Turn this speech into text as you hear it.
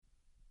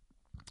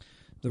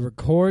The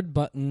record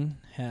button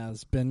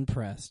has been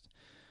pressed.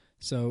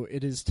 So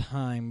it is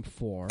time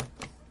for...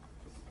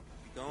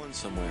 Going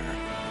somewhere.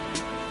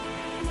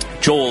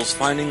 Joel's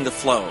Finding the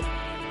Flow.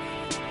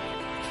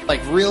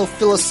 Like real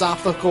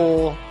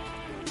philosophical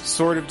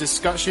sort of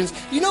discussions.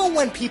 You know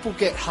when people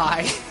get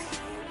high?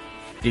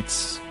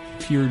 It's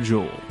pure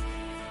Joel.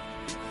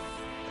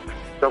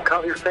 Don't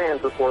count your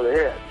fans before they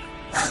hit.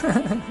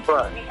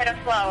 But you hit a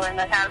flow in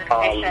the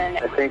conversation.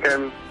 I think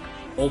I'm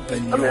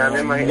I'm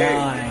in my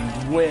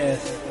mind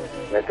with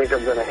I think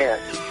I'm going to hit.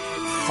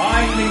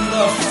 Finding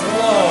the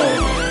Flow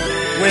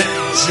with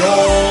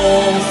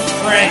Joel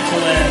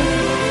Franklin.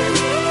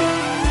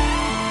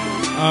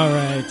 All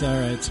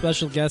right.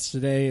 Special guest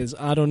today is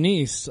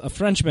Adonis, a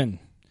Frenchman.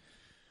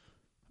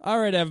 All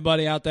right,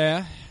 everybody out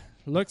there.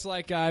 Looks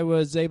like I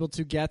was able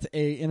to get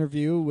a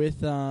interview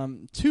with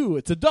two.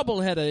 It's a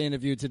double-header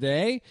interview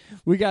today.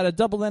 We got a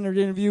double-header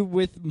interview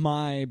with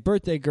my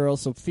birthday girl,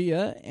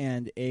 Sophia,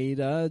 and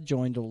Ada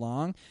joined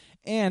along,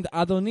 and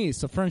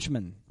Adonis, a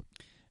Frenchman.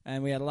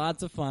 And we had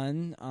lots of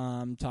fun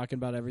talking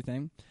about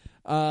everything.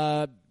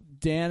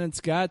 Dan and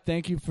Scott,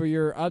 thank you for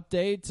your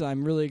updates.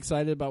 I'm really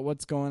excited about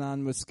what's going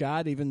on with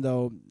Scott, even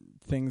though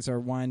things are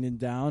winding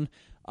down.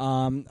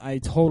 I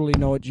totally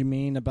know what you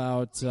mean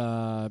about...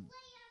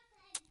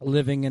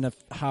 living in a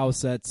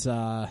house that's,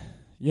 got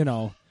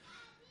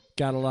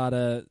a lot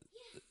of,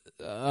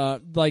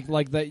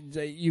 like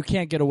that you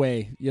can't get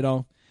away,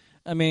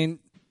 I mean,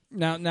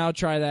 now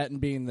try that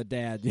and being the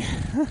dad.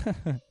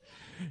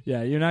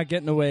 Yeah, you're not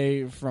getting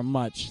away from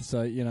much,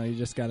 so, you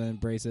just got to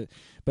embrace it.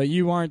 But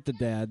you aren't the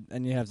dad,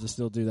 and you have to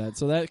still do that.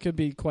 So that could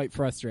be quite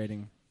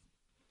frustrating.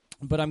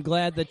 But I'm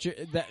glad that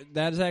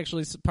that is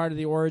actually part of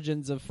the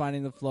origins of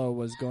Finding the Flow,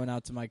 was going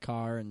out to my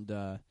car and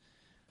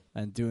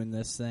doing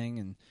this thing,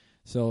 and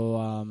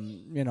so,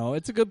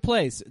 it's a good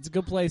place. It's a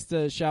good place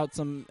to shout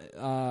some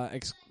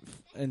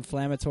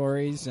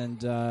inflammatories and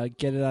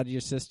get it out of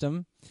your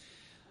system.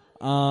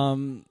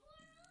 And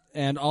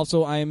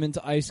also, I am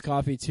into iced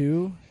coffee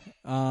too,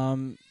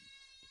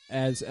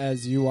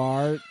 as you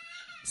are,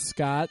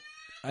 Scott.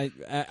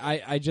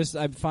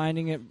 I'm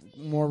finding it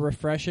more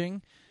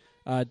refreshing.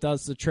 It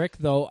does the trick,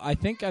 though. I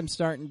think I'm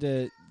starting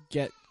to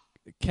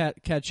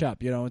catch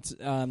up. It's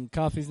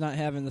coffee's not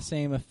having the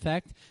same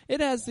effect.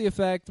 It has the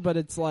effect, but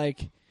it's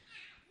like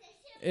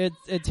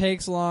it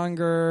takes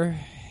longer.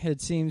 It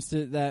seems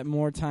that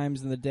more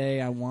times in the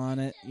day I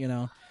want it.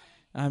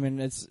 I mean,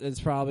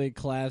 it's probably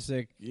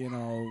classic.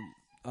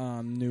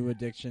 New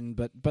addiction.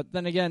 But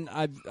then again,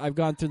 I've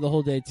gone through the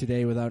whole day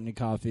today without any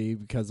coffee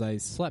because I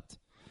slept.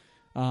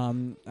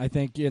 I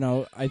think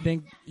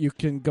you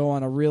can go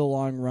on a real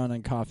long run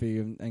on coffee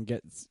and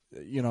get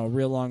a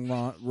real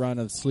long run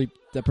of sleep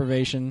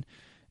deprivation,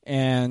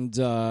 and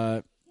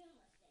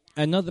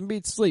nothing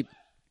beats sleep.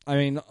 I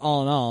mean,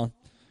 all in all,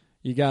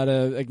 you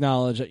gotta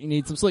acknowledge that you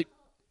need some sleep.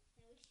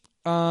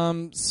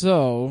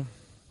 So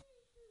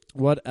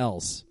what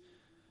else?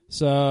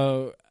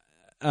 So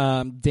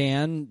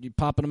Dan, you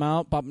popping them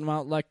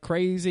out like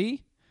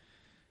crazy.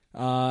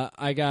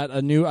 I got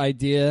a new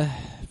idea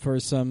for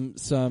some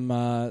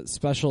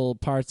special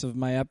parts of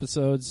my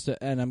episodes,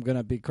 and I'm going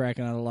to be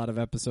cracking out a lot of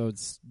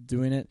episodes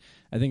doing it.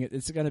 I think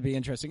it's going to be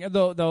interesting.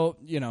 Though,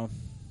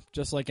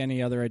 just like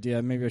any other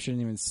idea, maybe I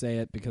shouldn't even say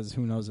it because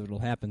who knows if it'll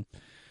happen.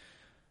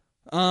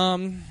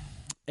 And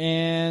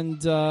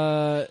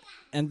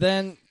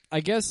then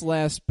I guess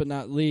last but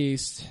not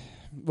least,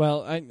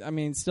 well, I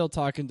mean, still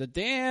talking to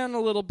Dan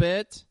a little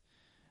bit.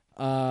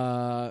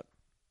 What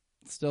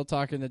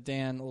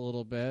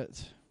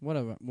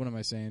am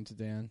I saying to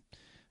Dan?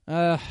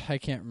 I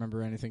can't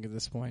remember anything at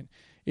this point.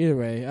 Either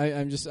way,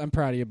 I'm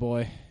proud of you,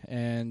 boy.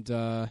 And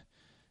oh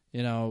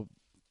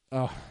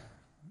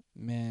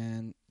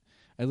man,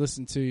 I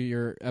listened to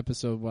your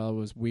episode while I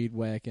was weed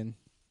whacking.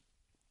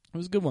 It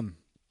was a good one.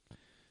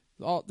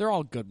 They're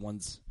all good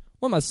ones.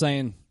 What am I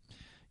saying?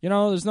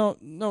 There's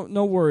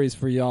no worries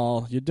for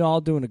y'all. You're all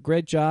doing a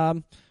great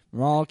job.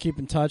 We're all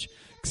keeping in touch,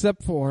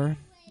 except for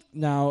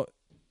now.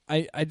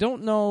 I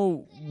don't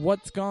know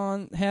what's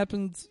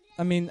happened.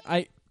 I mean,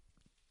 I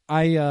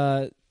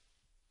had,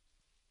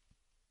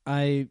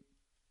 I've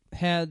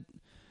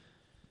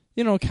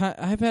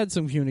had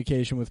some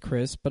communication with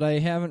Chris, but I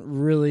haven't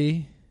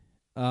really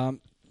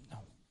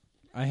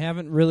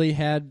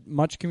had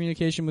much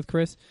communication with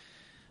Chris.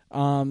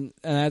 And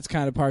that's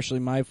kind of partially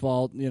my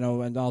fault,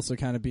 and also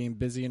kind of being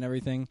busy and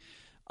everything.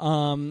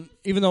 Even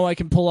though I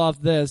can pull off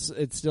this,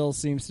 it still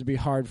seems to be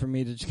hard for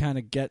me to just kind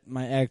of get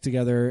my act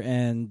together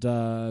and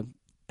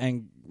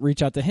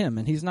reach out to him.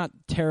 And he's not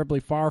terribly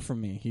far from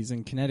me. He's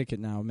in Connecticut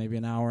now, maybe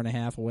an hour and a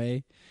half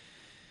away.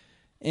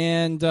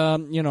 And,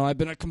 I've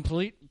been a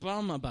complete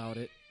bum about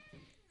it.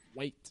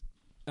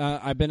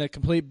 I've been a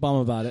complete bum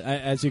about it.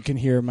 As you can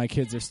hear, my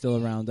kids are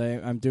still around.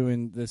 I'm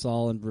doing this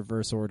all in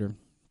reverse order.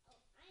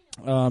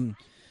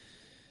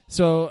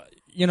 So,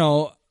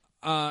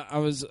 I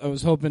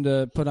was hoping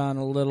to put on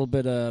a little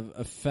bit of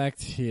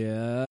effect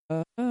here.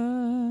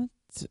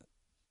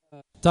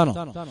 Tunnel.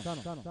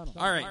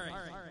 All right.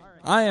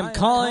 I am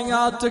calling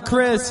out to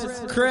Chris.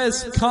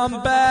 Chris,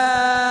 come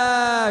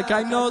back.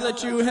 I know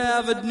that you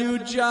have a new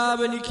job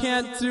and you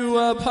can't do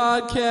a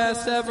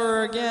podcast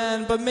ever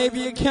again, but maybe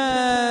you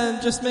can.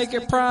 Just make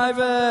it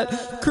private.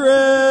 Chris!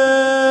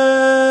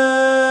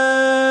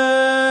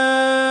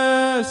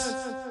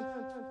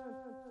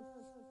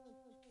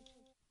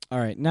 All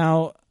right.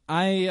 Now,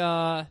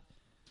 I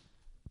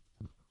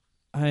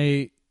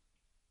mean,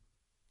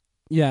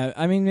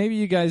 maybe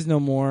you guys know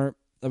more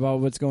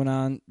about what's going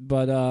on,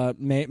 but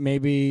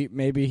maybe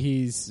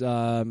he's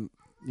him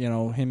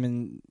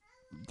and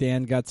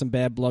Dan got some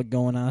bad blood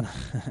going on.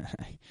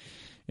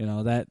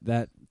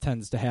 that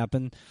tends to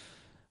happen.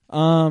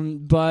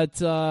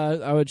 But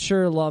I would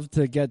sure love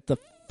to get the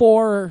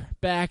 4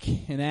 back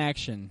in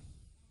action.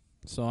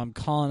 So I'm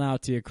calling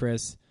out to you,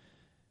 Chris.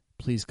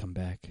 Please come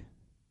back.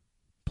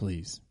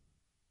 Please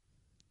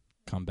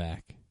come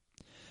back.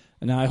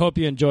 And now I hope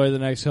you enjoy the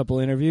next couple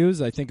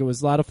interviews. I think it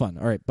was a lot of fun.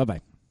 All right,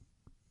 bye-bye.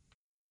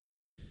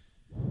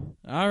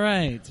 All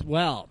right,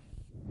 well,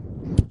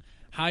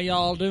 how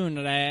y'all doing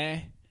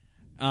today?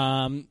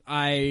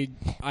 I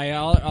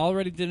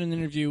already did an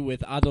interview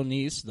with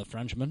Adonis, the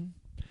Frenchman.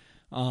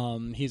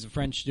 He's a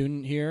French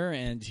student here,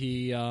 and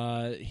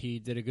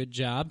he did a good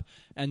job.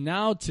 And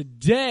now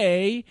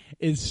today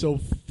is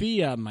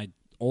Sophia, my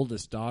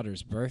oldest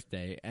daughter's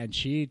birthday, and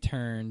she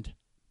turned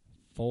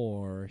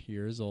 4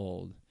 years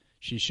old.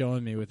 She's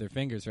showing me with her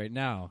fingers right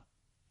now,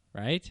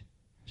 right?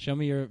 Show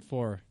me your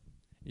 4.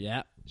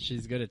 Yeah,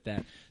 she's good at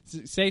that.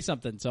 Say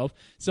something, Soph.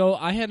 So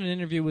I had an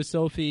interview with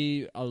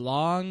Sophie a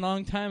long,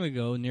 long time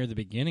ago, near the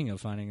beginning of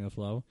Finding the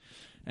Flow.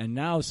 And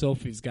now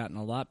Sophie's gotten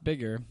a lot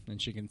bigger,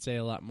 and she can say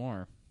a lot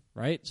more.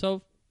 Right,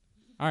 Soph?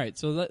 All right,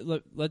 so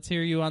let's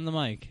hear you on the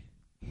mic.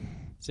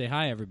 Say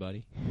hi,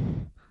 everybody.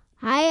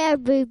 Hi,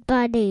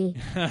 everybody.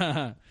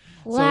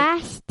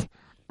 Last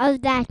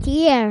of that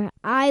year,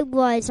 I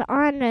was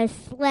on a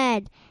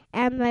sled,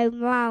 and my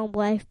mom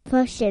was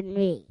pushing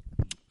me.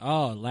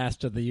 Oh,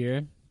 last of the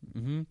year.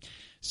 Mm-hmm.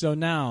 So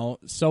now,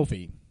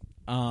 Sophie,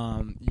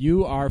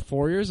 you are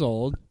 4 years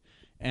old,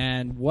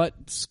 and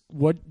what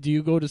do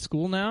you go to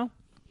school now?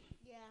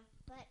 Yeah,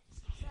 but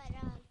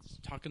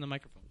talk in the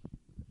microphone.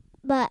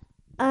 But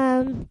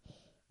I'm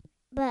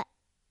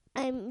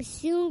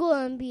soon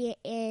going to be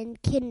in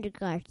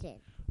kindergarten.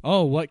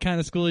 Oh, what kind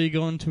of school are you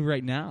going to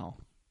right now?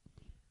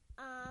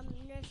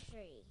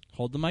 Nursery.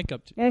 Hold the mic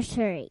up.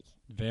 Nursery.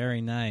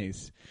 Very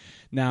nice.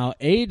 Now,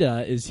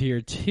 Ada is here,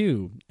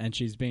 too, and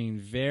she's being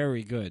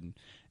very good.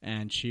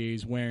 And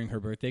she's wearing her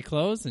birthday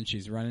clothes, and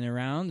she's running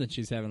around, and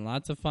she's having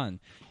lots of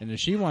fun. And if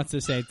she wants to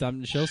say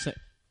something, she'll say...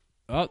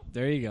 Oh,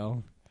 there you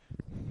go.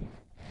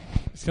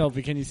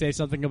 Sophie, can you say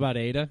something about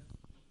Ada?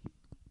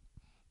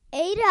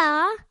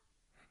 Ada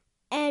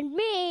and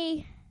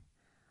me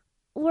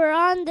were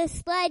on the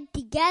sled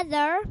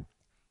together,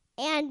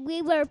 and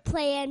we were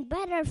playing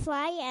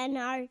butterfly, and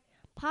our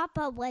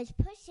papa was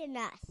pushing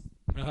us.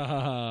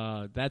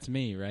 That's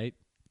me, right?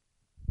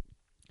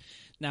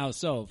 Now,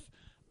 Soph,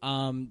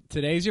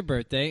 today's your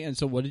birthday, and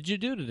so what did you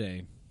do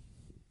today?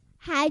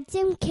 Had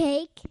some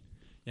cake.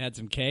 You had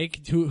some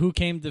cake? Who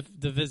came to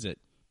visit?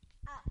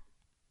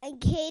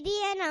 And Katie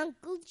and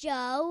Uncle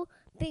Joe,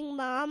 Big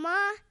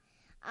Mama,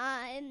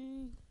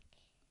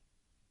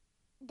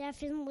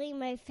 definitely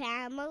my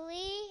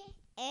family,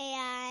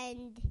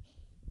 and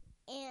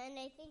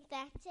I think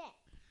that's it.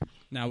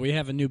 Now, we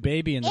have a new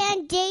baby in the...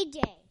 And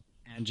JJ.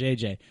 And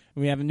JJ.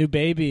 We have a new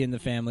baby in the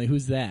family.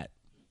 Who's that?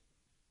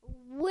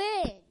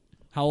 Win.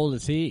 How old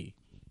is he?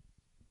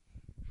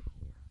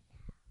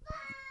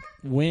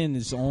 Win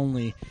is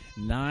only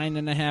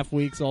 9.5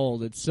 weeks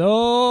old. It's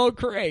so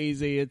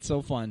crazy. It's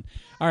so fun.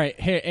 All right.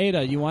 Hey,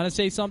 Ada, you want to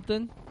say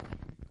something?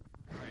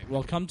 All right.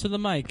 Well, come to the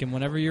mic, and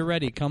whenever you're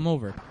ready, come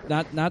over.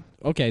 Not.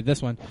 Okay,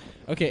 this one.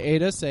 Okay,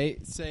 Ada, say.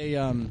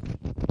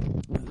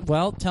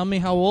 Well, tell me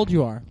how old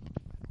you are.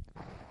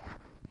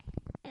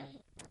 2.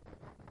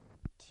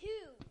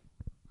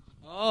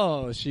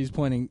 Oh, she's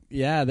pointing.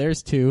 Yeah,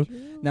 there's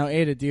 2. Now,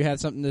 Ada, do you have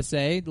something to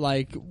say?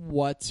 Like,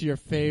 what's your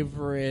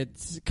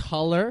favorite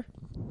color?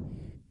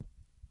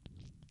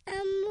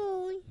 A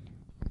moon.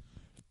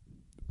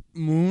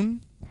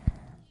 Moon?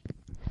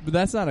 But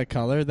that's not a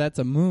color. That's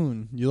a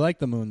moon. You like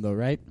the moon, though,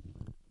 right?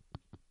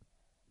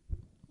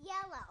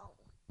 Yellow.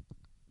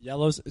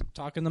 Yellow's...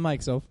 Talk in the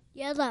mic, Soph.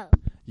 Yellow.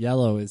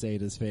 Yellow is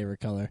Ada's favorite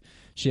color.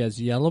 She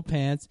has yellow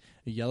pants,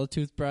 a yellow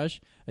toothbrush,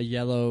 a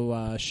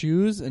yellow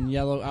shoes, and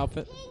yellow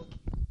outfit.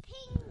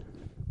 Pink.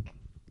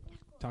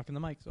 Talk in the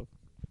mic, Soph.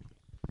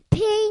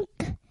 Pink.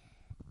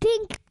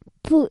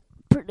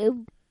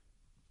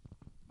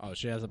 Oh,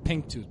 she has a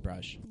pink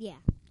toothbrush. Yeah.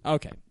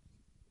 Okay.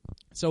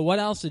 So what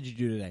else did you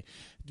do today?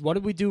 What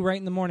did we do right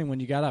in the morning when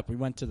you got up? We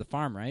went to the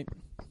farm, right?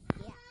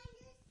 Yeah.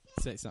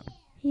 Say something.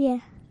 Yeah.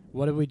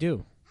 What did we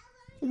do?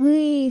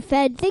 We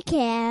fed the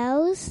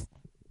cows.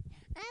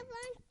 I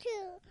want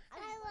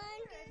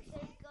there's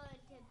going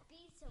to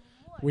be some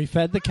more. We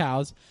fed the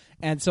cows.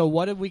 And so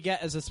what did we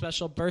get as a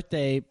special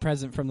birthday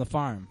present from the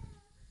farm?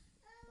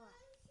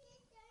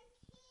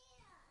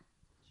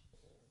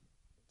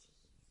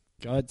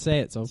 Go ahead, say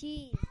it. So,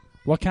 Cheese.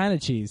 what kind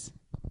of cheese?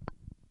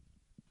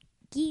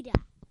 Gouda.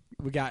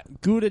 We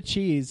got Gouda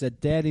cheese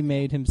that Daddy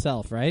made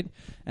himself, right?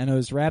 And it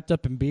was wrapped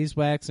up in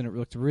beeswax, and it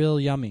looked real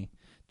yummy.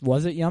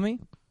 Was it yummy?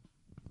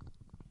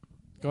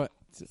 Go ahead.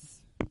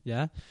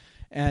 Yeah?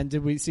 And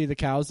did we see the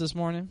cows this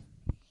morning?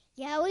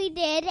 Yeah, we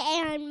did.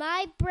 And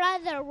my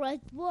brother was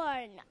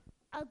born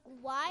a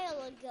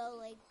while ago,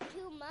 like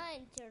 2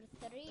 months or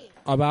 3.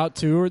 About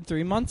 2 or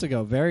 3 months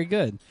ago. Very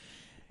good.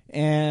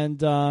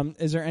 And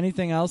is there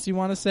anything else you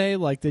want to say?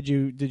 Like, did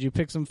you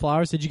pick some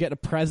flowers? Did you get a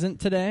present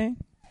today?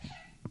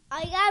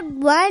 I got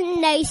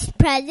one nice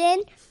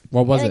present.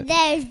 What was it?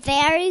 That is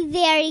very,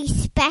 very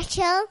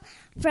special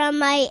from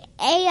my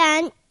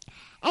aunt,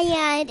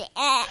 and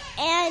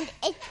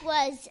it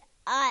was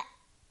a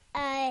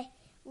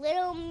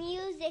little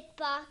music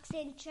box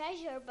and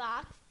treasure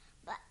box,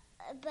 but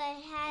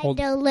had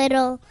a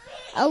little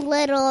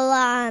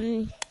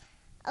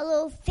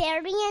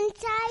fairy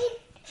inside,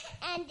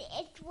 and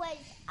it was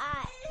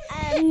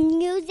a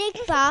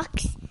music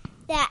box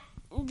that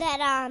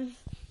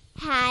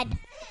had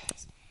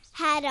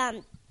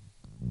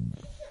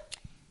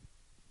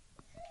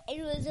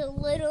it was a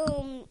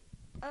little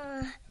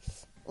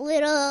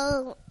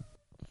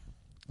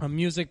A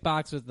music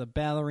box with the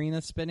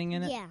ballerina spinning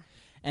in it? yeah.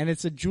 And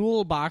it's a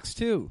jewel box,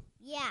 too.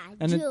 Yeah,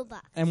 And jewel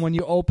box. And when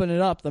you open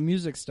it up, the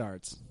music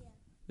starts.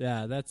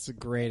 Yeah, that's the You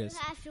greatest.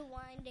 have to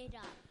wind it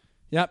up.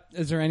 Yep.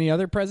 Is there any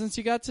other presents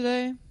you got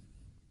today?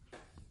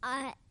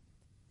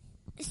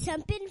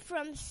 Something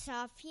from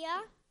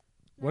Sofia.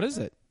 What is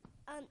it?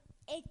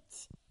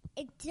 It's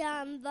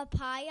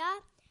papaya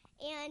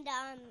and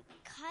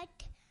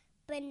cut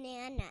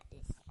bananas.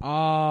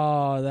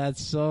 Oh,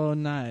 that's so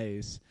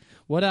nice.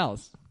 What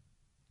else?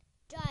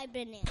 Dry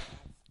bananas.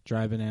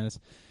 Dry bananas.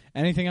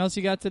 Anything else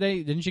you got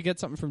today? Didn't you get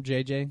something from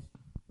JJ?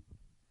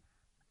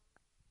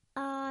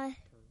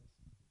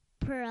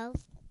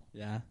 Pearls.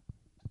 Yeah.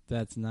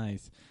 That's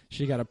nice.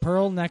 She got a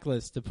pearl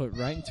necklace to put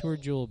right into her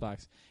jewel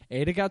box.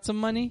 Ada got some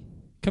money?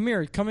 Come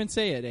here. Come and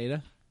say it,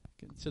 Ada.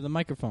 Get to the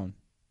microphone.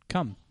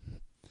 Come.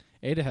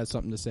 Ada has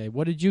something to say.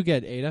 What did you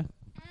get, Ada?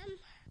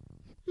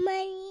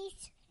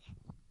 Monies.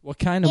 What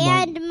kind of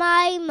money? And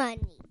my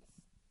monies.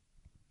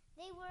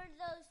 They were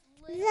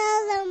those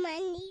little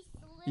monies.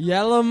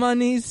 Yellow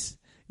monies?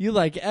 You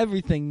like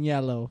everything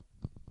yellow.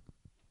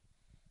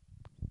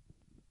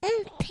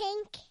 And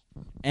pink.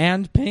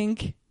 And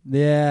pink?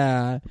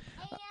 Yeah. And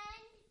blue.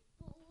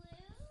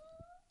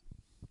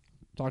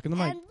 Talking the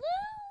mic. And blue.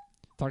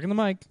 Talking the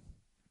mic.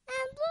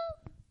 And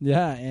blue.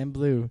 Yeah, and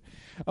blue.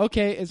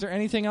 Okay, is there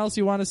anything else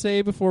you want to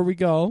say before we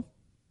go?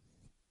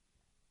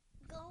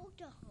 Go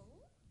to home.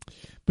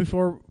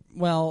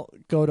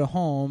 Go to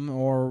home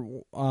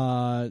or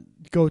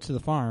go to the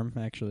farm,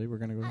 actually. We're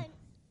going to go.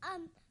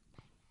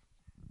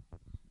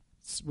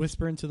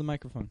 Whisper into the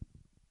microphone.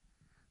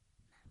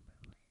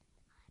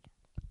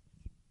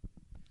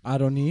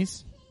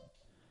 Adonis?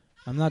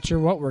 I'm not sure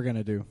what we're going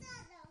to do.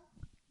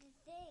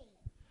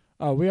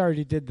 Oh, we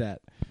already did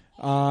that.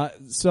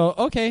 So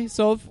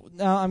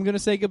now I'm going to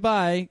say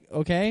goodbye,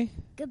 okay?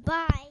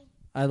 Goodbye.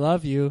 I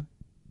love you.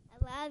 I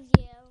love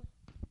you.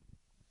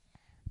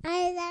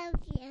 I love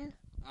you.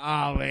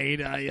 Oh,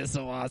 Ada, you're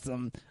so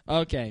awesome.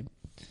 Okay.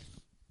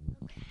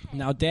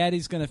 Now,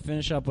 Daddy's going to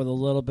finish up with a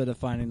little bit of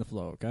Finding the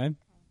Flow, okay?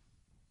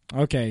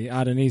 Okay,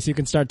 Adonis, you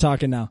can start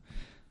talking now.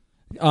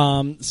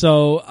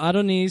 So,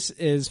 Adonis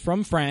is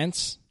from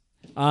France.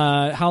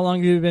 How long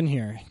have you been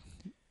here?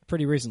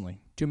 Pretty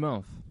recently. 2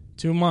 months.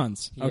 2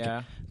 months. Okay.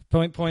 Yeah.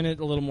 Point it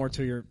a little more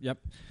to your... Yep.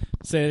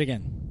 Say it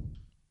again.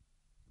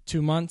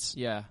 2 months?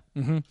 Yeah.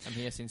 Mm-hmm. I'm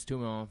here since 2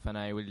 months, and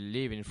I will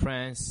live in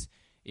France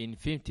in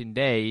 15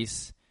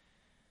 days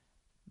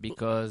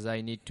because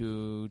I need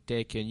to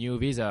take a new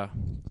visa.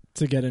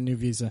 To get a new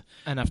visa.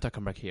 And after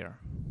come back here.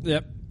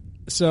 Yep.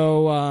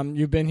 So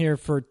you've been here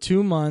for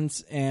 2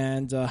 months,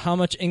 and how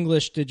much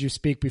English did you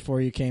speak before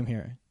you came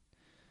here?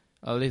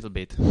 A little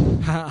bit.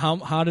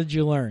 How did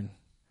you learn?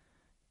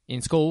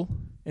 In school?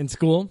 In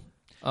school?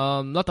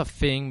 Not a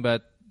thing,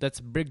 but that's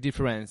a big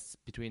difference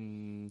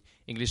between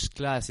English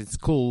class in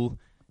school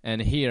and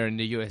here in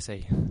the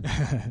USA.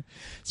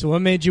 So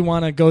what made you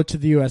want to go to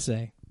the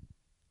USA?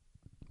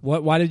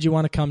 Why did you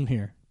want to come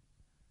here?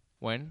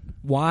 When?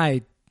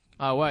 Why?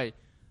 Why?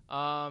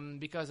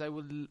 Because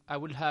I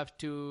would have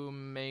to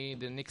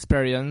make an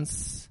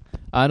experience,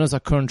 another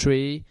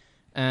country,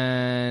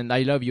 and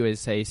I love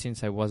USA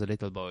since I was a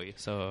little boy.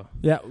 So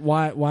yeah,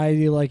 why do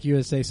you like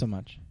USA so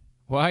much?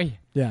 Why?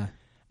 Yeah,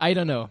 I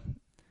don't know.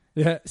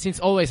 Yeah, since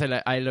always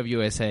I love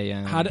USA.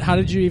 And how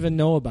did you even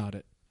know about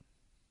it?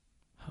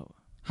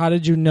 How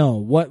did you know?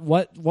 What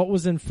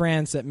was in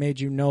France that made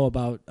you know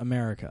about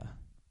America?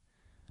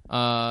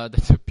 That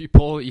the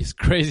people is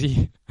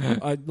crazy.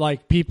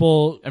 Like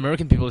people...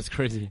 American people is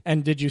crazy.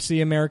 And did you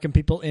see American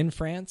people in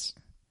France?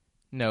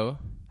 No.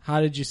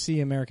 How did you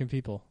see American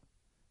people?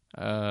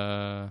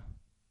 The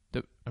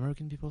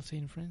American people stay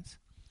in France?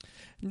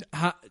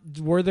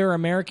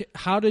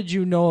 How did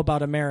you know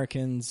about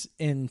Americans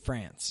in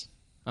France?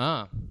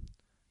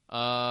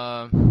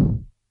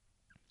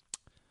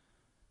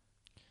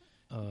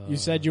 You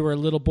said you were a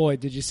little boy.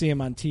 Did you see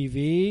him on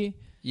TV?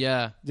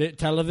 Yeah.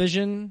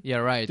 Television? Yeah,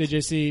 right. Did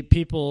you see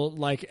people,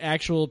 like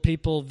actual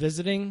people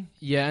visiting?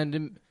 Yeah,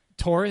 and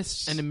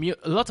tourists? And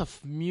a lot of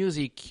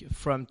music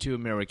from to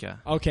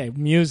America. Okay,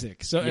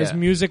 music. So is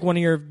music one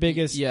of your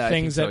biggest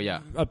things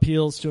that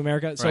appeals to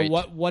America? So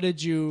right.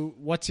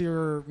 What's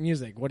your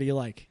music? What do you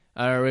like?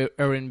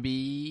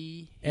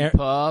 R&B, hip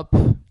hop.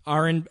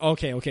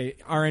 Okay,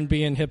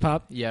 R&B and hip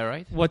hop. Yeah,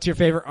 right. What's your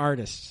favorite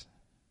artist?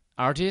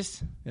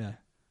 Yeah.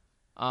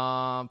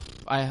 I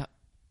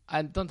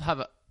don't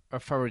have a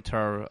favorite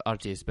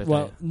artist,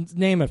 but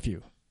name a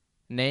few.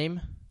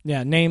 Name?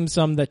 Yeah, name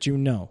some that you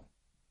know.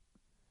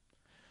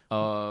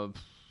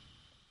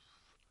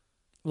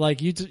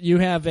 Like you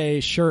have a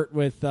shirt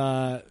with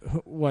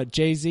what,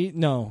 Jay-Z?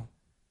 No.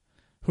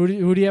 Who do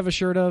you have a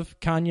shirt of?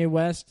 Kanye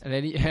West?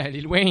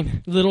 Lil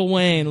Wayne. Lil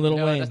Wayne.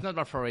 No, that's not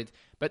my favorite.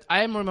 But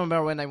I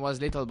remember when I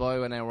was little boy,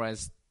 when I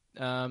was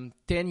 10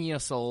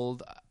 years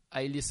old,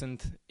 I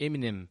listened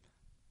Eminem.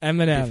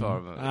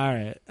 Before. All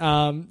right.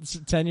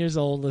 10 years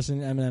old,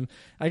 listening to Eminem.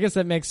 I guess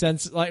that makes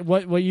sense. Like,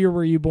 what year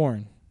were you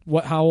born?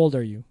 How old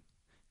are you?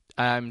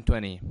 I'm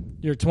 20.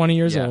 You're 20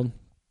 years old.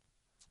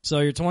 So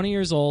you're 20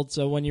 years old.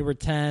 So when you were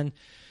 10,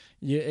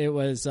 it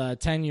was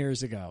 10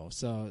 years ago.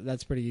 So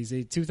that's pretty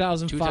easy.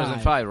 2005.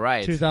 2005,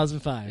 right.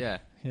 2005. Yeah.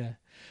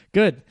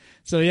 Good.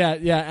 So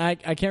I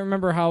can't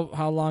remember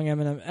how long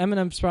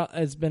Eminem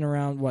has been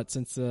around,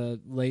 since the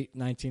late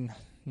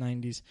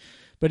 1990s.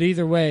 But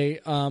either way,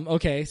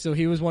 okay, so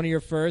he was one of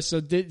your first. So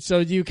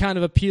do you kind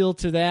of appeal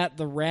to that,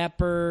 the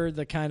rapper,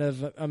 the kind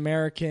of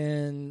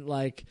American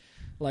like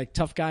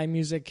tough guy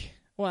music?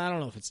 Well, I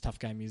don't know if it's tough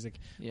guy music,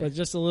 but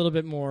just a little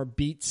bit more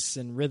beats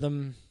and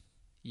rhythm.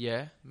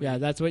 Yeah. Yeah,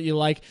 that's what you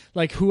like.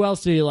 Like, who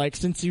else do you like?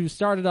 Since you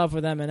started off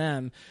with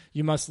Eminem,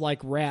 you must like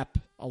rap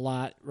a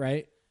lot,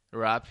 right?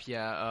 Rap,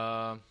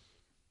 yeah.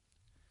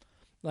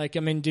 Like, I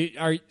mean,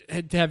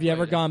 have you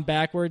ever gone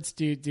backwards?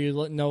 Do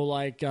you know,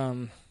 like,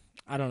 I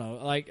don't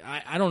know. Like,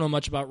 I don't know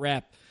much about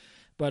rap,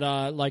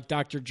 but like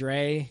Dr.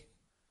 Dre.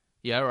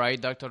 Yeah,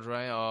 right. Dr.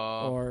 Dre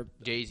or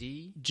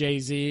Jay-Z.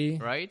 Jay-Z.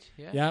 Right?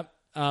 Yeah. Yep.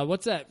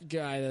 What's that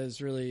guy that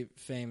is really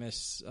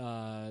famous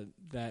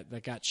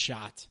that got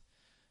shot?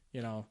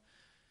 You know,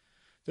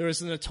 there was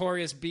the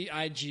notorious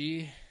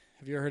B.I.G.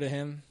 Have you ever heard of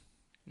him?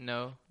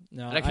 No.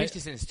 Like 50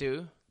 Cent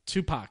too.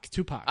 Tupac.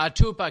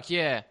 Tupac,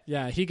 yeah.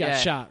 Yeah, he got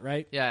shot,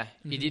 right? Yeah,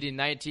 he did in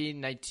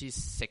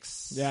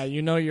 1996. Yeah,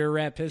 you know your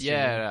rap history.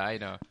 Yeah, I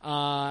know.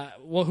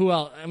 Well, who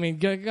else? I mean,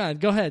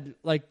 go ahead.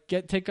 Like,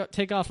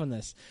 take off on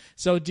this.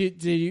 So,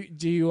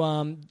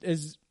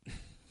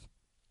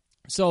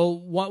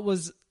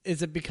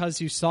 is it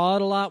because you saw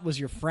it a lot? Was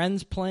your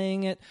friends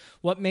playing it?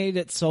 What made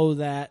it so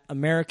that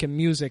American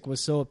music was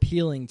so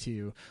appealing to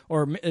you,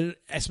 or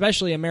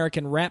especially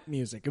American rap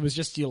music? It was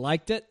just you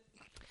liked it,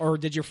 or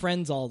did your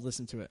friends all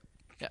listen to it?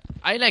 Yeah,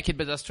 I like it,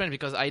 but that's strange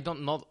because I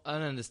don't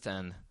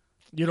understand.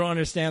 You don't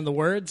understand the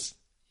words?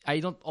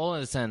 I don't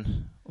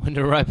understand when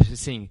the rap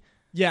sing.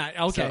 Yeah,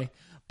 okay. So,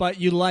 but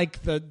you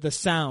like the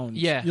sound.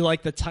 Yeah. You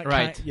like the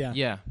right.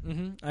 Yeah.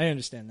 Mm-hmm. I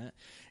understand that.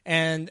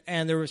 And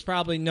there was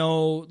probably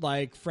no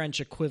like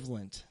French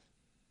equivalent.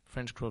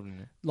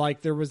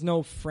 Like there was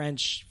no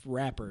French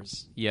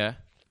rappers. Yeah.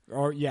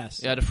 Or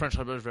yes. Yeah, the French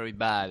rapper is very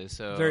bad.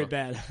 So very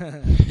bad.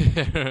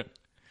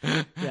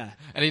 Yeah.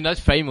 And he's not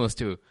famous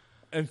too.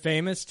 And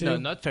famous too? No,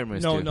 not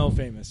famous. No,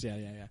 famous.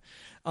 Yeah.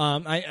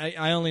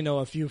 I only know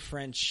a few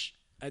French.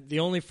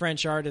 The only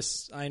French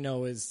artists I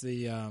know is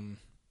the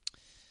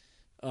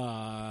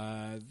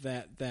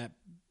that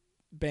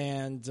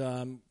band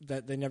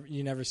that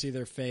you never see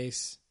their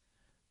face.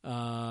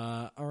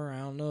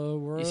 Around the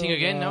world. You sing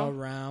again now?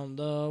 Around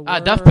the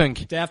world. Daft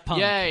Punk.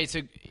 Yeah, it's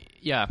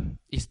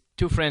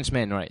two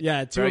Frenchmen, right?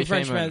 Yeah, two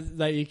Frenchmen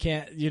that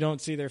you don't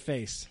see their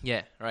face.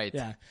 Yeah, right.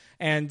 Yeah,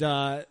 and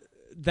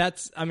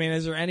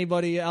is there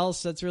anybody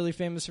else that's really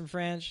famous from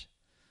France?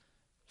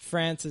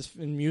 France is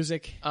in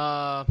music.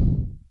 The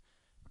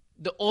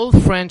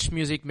old French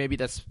music, maybe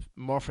that's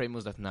more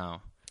famous than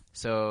now.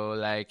 So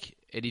like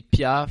Edith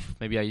Piaf,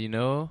 maybe you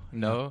know.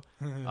 No.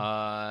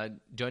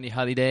 Johnny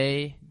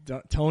Hallyday.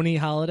 Tony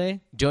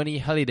Holiday? Johnny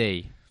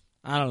Hallyday.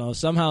 I don't know.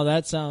 Somehow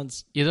that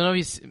sounds... You don't know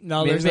his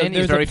there's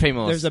very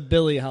famous. There's a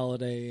Billie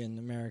Holiday in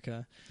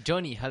America.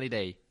 Johnny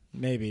Hallyday.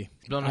 Maybe.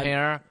 Blonde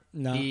hair.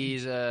 No.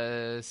 He's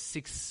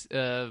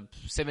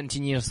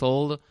 17 years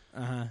old.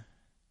 Uh-huh.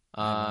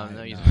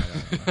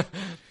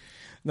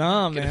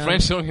 No, man. The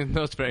French song is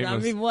not famous. I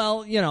mean,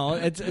 well,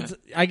 it's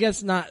I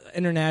guess not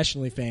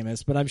internationally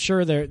famous, but I'm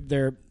sure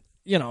they're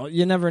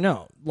you never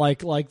know.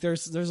 Like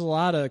there's a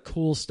lot of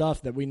cool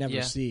stuff that we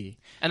never see.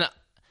 And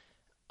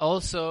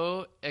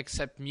also,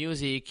 except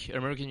music,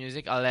 American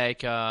music, I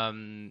like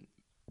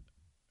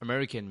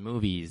American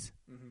movies,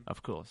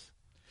 of course.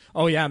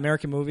 Oh yeah,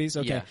 American movies.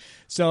 Okay, yeah.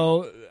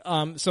 So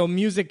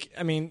music.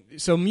 I mean,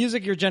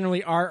 music. You're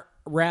generally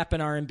rap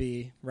and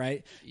R&B,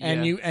 right? Yeah.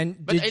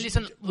 And but I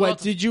listen.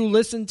 Did you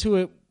listen to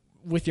it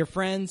with your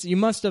friends,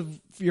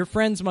 your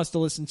friends must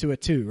have listened to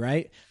it too,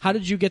 right? How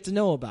did you get to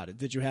know about it?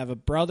 Did you have a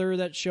brother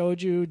that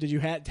showed you? Do you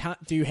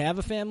have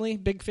a family,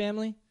 big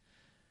family?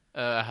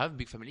 I have a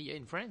big family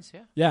in France.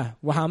 Yeah. Yeah.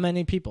 Well, how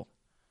many people?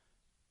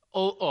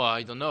 Oh,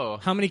 I don't know.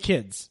 How many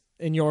kids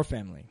in your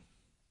family?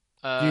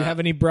 Do you have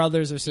any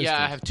brothers or sisters?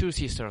 Yeah, I have 2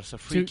 sisters, so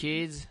 3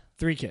 kids.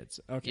 3 kids.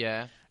 Okay.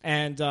 Yeah.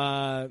 And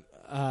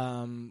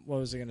what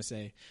was I going to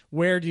say?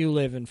 Where do you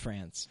live in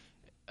France?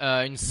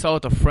 In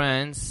south of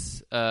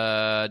France,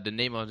 the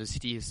name of the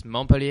city is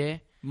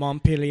Montpellier.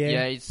 Montpellier.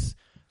 Yeah, it's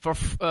for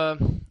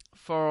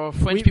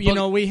French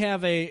people. We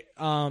have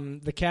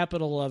the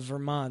capital of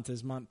Vermont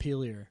is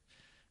Montpelier.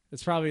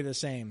 It's probably the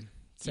same.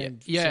 Same.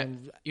 You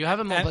have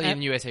a Montpellier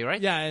in USA,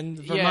 right? Yeah,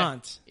 in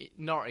Vermont. Yeah.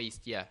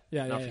 Northeast,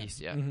 northeast,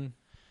 yeah. Mm-hmm.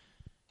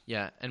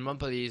 Yeah, and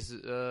Montpellier is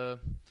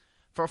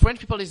for French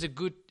people is a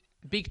good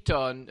big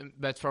town,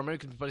 but for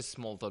American people it's a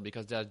small town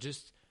because there are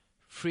just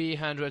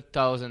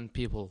 300,000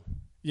 people.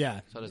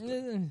 Yeah, so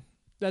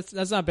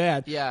that's not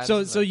bad. Yeah.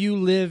 So you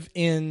live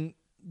in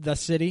the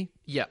city?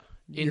 Yeah,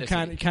 you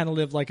kind of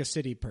live like a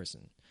city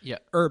person. Yeah,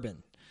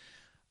 urban.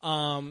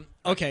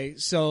 Okay,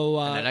 so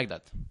and I like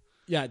that.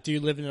 Yeah, do you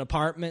live in an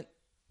apartment?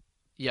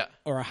 Yeah,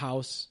 or a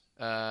house?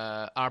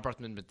 Our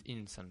apartment, but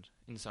in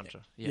center.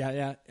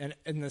 Yeah, and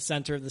in the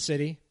center of the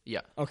city.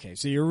 Yeah. Okay,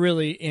 so you're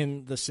really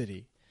in the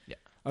city. Yeah.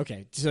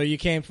 Okay, so you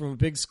came from a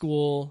big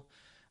school.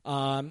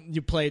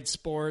 You played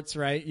sports,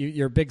 right?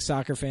 You're a big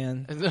soccer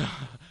fan.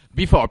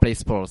 Before I played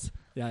sports.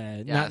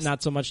 Yeah.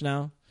 Not so much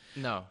now.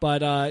 No.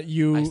 But I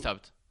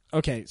stopped.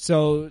 Okay,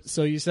 so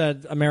you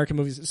said American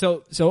movies.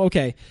 So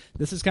okay,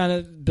 this is kind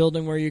of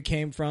building where you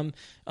came from.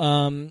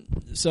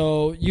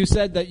 So you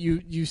said that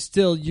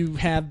you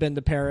have been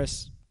to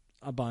Paris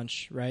a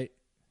bunch, right?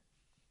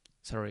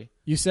 Sorry.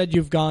 You said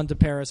you've gone to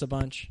Paris a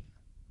bunch.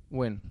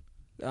 When?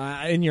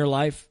 In your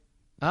life.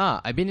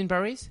 I've been in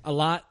Paris? A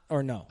lot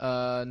or no?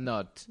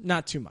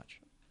 Not too much.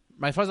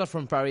 My father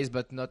from Paris,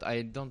 but not.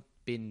 I don't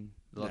been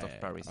a lot of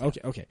Paris.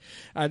 Okay.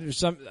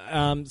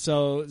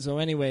 So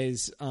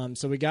anyways,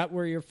 so we got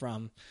where you're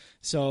from.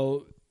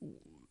 So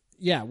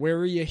yeah, where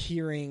were you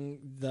hearing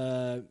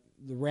the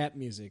rap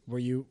music?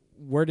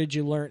 Where did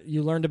you learn?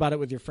 You learned about it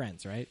with your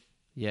friends, right?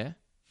 Yeah.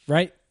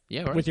 Right?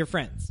 Yeah. Right. With your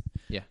friends.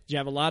 Yeah. Do you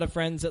have a lot of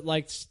friends that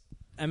liked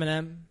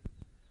Eminem?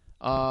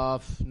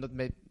 Not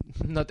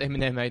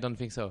Eminem. I don't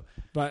think so.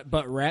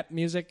 But rap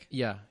music?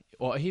 Yeah.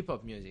 Or hip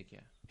hop music.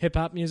 Yeah. Hip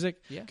hop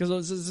music? Yeah.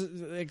 Because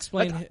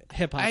explain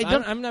hip hop.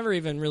 I'm never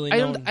even really. I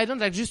don't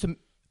like just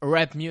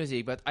rap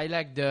music, but I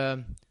like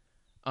the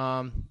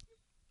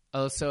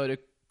also the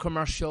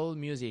commercial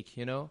music.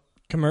 You know.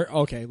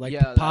 Okay,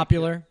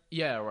 popular.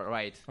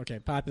 Right. Okay,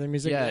 popular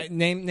music. Yeah.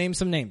 Name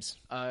some names.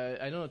 I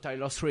don't know,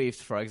 Taylor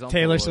Swift, for example.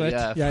 Taylor Swift.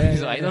 Yeah.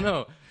 I don't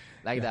know,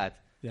 that.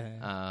 Yeah.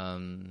 I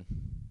don't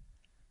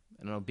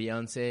know,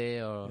 Beyonce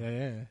or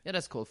yeah,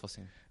 that's cool for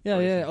sing.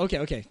 Yeah.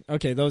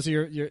 Okay. Those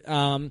are your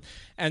and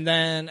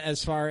then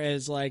as far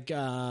as like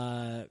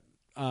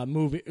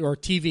movie or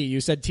TV,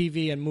 you said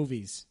TV and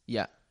movies.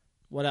 Yeah.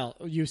 What else?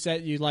 You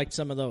said you liked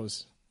some of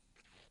those.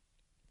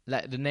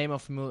 Like the name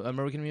of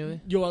American movie?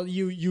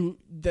 You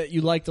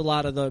liked a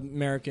lot of the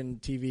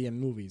American TV and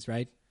movies,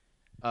 right?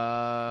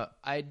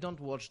 I don't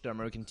watch the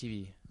American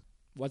TV.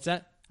 What's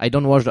that? I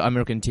don't watch the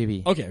American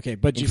TV. Okay,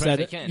 but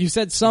you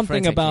said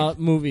something about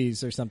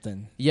movies or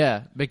something.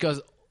 Yeah,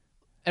 because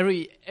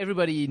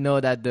everybody know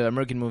that the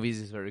American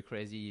movies is very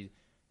crazy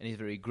and it's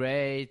very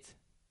great,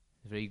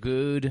 very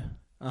good.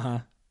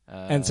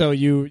 And so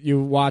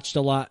you watched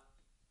a lot.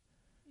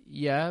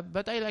 Yeah,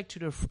 but I like to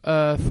do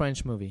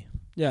French movie.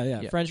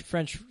 Yeah.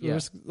 French. Yeah.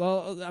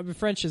 Well, I mean,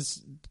 French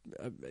has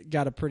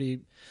got a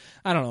pretty.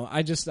 I don't know.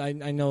 I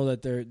know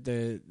that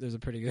there's a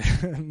pretty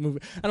good movie.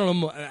 I don't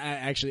know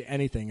actually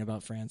anything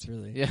about France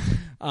really. Yeah.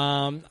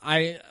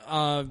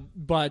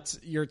 But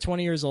you're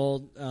 20 years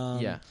old.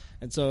 Yeah.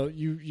 And so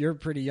you're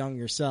pretty young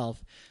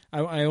yourself.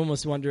 I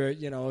almost wonder,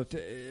 if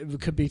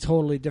it could be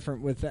totally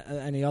different with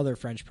any other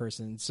French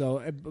person.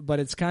 So, but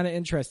it's kind of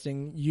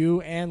interesting.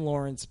 You and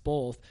Lawrence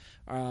both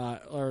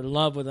are in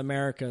love with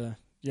America.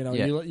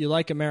 You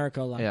like America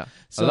a lot. Yeah,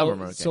 so, I love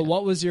America. So,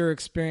 what was your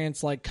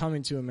experience like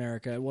coming to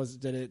America?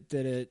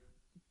 Did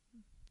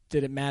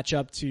it match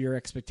up to your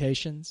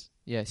expectations?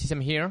 Yeah, since I'm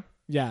here.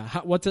 Yeah,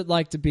 what's it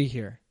like to be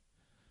here?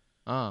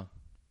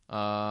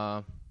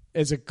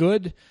 Is it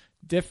good?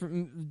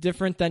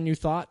 Different than you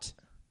thought?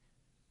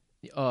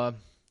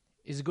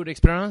 It's a good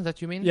experience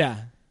that you mean? Yeah.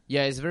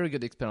 Yeah, it's a very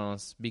good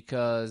experience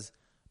because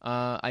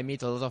I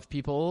meet a lot of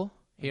people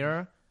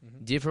here,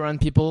 different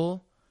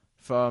people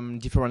from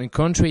different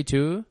country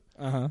too.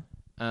 And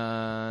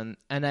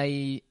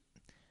I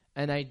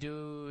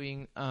do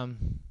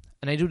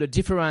the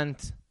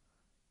different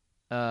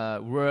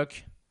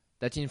work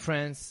that in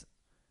France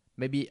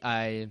maybe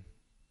I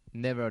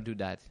never do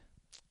that.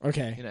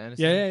 Okay. Understand?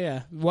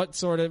 Yeah. What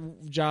sort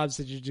of jobs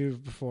did you do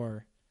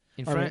before?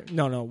 In France?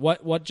 No.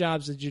 What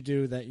jobs did you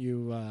do that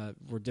you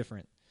were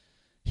different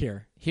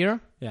here?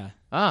 Here? Yeah.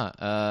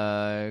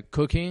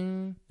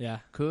 Cooking. Yeah.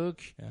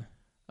 Cook.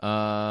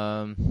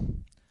 Yeah.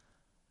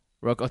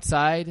 work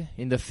outside,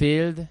 in the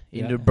field,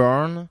 in Yeah. the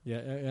barn,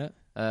 Yeah.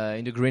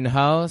 in the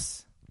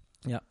greenhouse.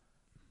 Yeah.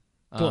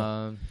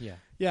 Cool. Yeah.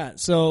 Yeah.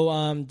 So,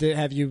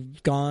 have you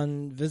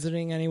gone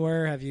visiting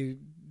anywhere? Have you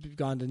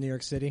gone to New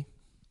York City?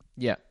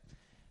 Yeah.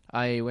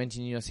 I went to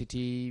New York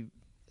City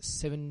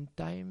 7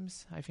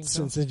 times, I think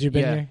so. Since you've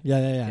been Yeah. here?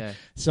 Yeah. Yeah.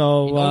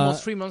 So, In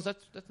almost 3 months,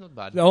 that's not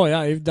bad. oh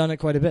yeah, you've done it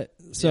quite a bit.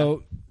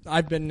 So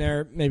I've been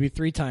there maybe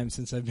 3 times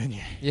since I've been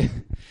here. Yeah.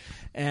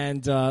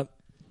 And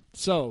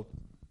so,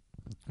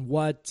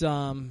 what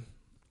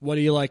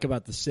do you like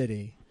about the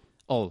city?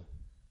 All.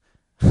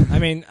 I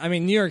mean,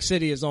 New York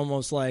City is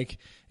almost like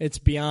it's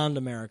beyond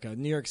America.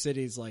 New York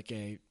City is like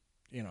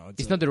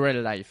It's not the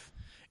real life.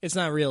 it's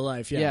not real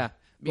life. Yeah. Yeah.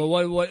 But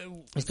what?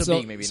 It's too so,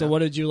 big, maybe, So no? what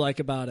did you like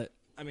about it?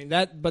 I mean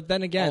that, but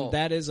then again, Oh.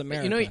 that is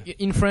America. You know,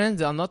 in France,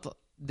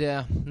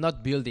 they're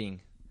not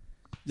building.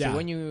 Yeah. So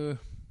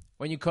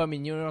when you come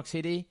in New York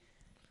City,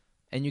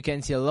 and you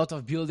can see a lot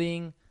of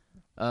building,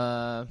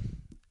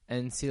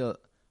 and see a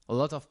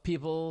lot of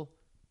people,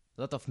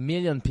 a lot of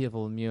million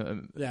people.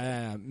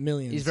 yeah,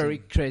 millions. It's very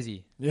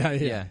crazy. Yeah.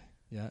 Yeah.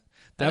 Yeah.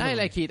 And I Definitely.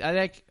 like it. I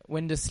like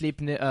when the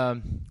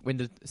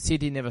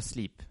city never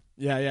sleep.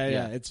 Yeah.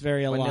 Yeah. It's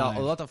very When there alive.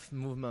 are a lot of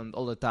movement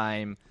all the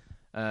time.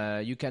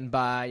 You can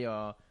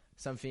buy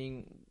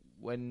something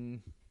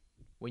when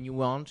you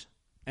want,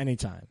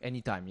 Anytime.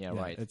 anytime. Yeah,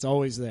 right. It's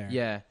always there.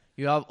 Yeah,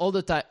 you have all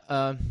the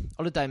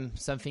time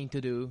something to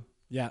do,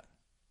 Yeah.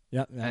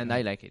 and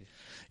I like it.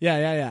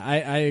 Yeah.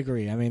 I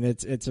agree. I mean,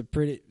 it's a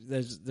pretty.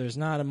 There's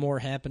not a more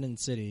happening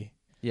city.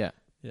 Yeah,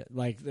 Yeah,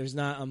 like there's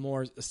not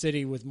a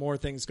city with more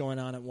things going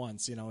on at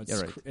once. It's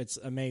Yeah, right. it's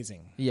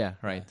amazing. yeah,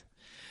 right.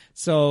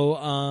 So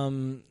I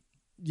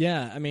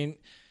mean,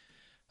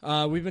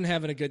 we've been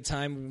having a good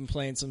time. We've been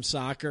playing some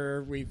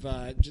soccer. We've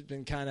just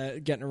been kind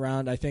of getting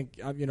around. I think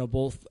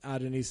both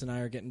Adonis and I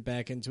are getting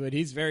back into it.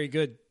 He's very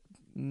good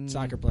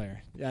soccer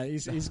player. Yeah,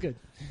 he's good.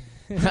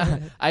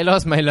 I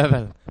lost my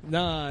level.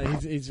 No,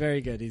 he's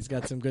very good. He's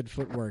got some good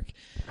footwork,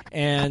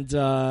 and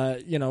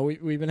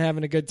we've been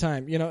having a good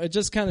time. It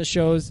just kind of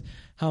shows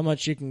how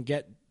much you can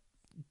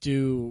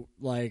do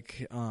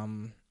like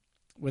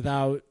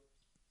without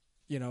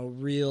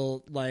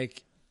real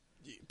like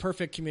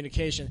perfect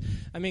communication.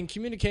 I mean,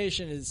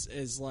 communication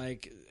is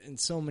like in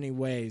so many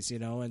ways,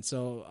 and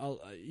so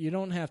you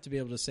don't have to be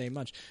able to say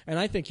much. And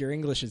I think your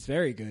English is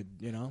very good.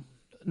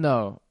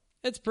 No,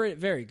 It's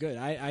very good.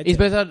 it's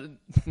better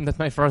than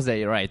my first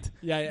day, right?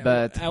 Yeah,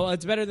 but well,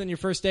 it's better than your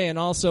first day, and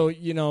also,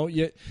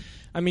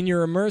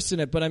 you're immersed in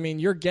it. But I mean,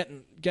 you're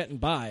getting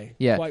by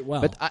yeah, quite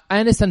well. But I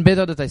understand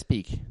better that I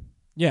speak.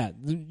 Yeah,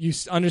 you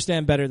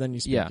understand better than you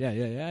speak. Yeah.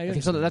 I I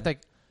think so. understand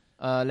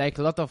That like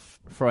a lot of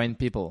foreign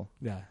people.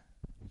 Yeah.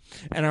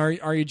 And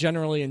are you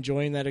generally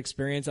enjoying that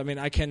experience? I mean,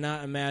 I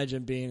cannot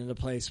imagine being in a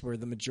place where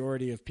the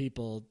majority of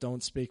people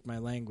don't speak my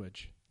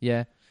language.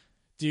 Yeah.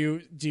 Do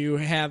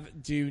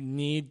you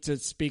need to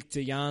speak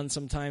to Jan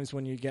sometimes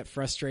when you get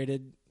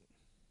frustrated?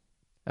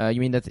 You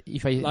mean that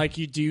if I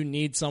Do you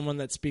need someone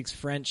that speaks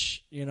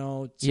French?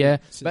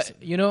 but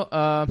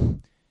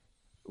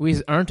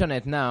with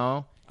internet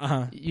now,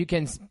 you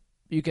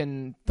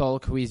can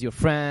talk with your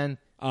friend.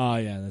 Oh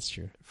yeah, that's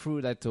true.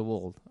 Through that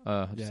world,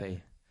 how to Yeah.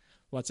 say.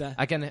 What's that?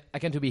 I can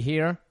to be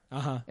here,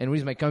 and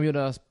with my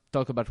computer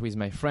talk about with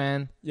my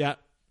friend. Yeah.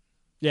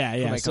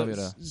 my So,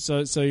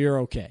 computer. so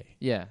you're okay.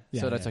 Yeah,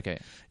 Yeah, so that's yeah. okay.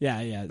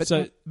 Yeah. But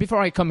So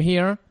before I come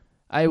here,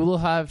 I will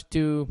have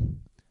to.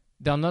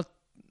 There are not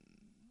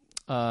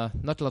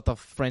a lot of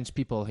French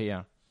people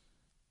here,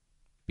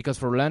 because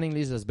for learning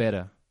this is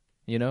better,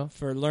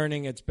 for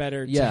learning, it's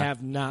better to Yeah.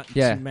 have not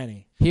Yeah. too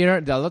many. Here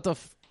there are a lot of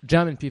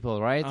German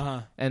people, right?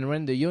 Uh-huh. And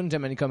when the young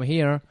German come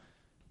here,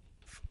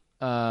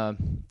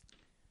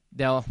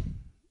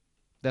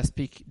 they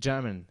speak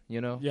German,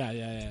 Yeah.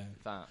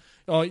 Enfin,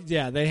 Oh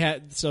yeah, they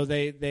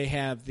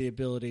have the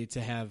ability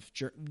to have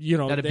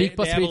Not a they, big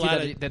they have a possibility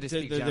lot that of- they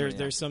speak German, there's yeah.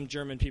 there's some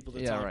German people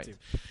to Yeah, talk right. to.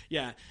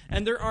 Yeah,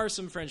 and there are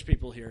some French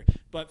people here,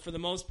 but for the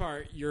most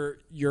part,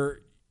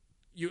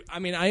 I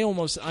mean,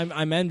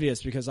 I'm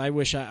envious because I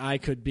wish I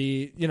could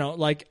be,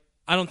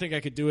 I don't think I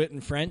could do it in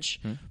French,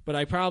 but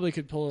I probably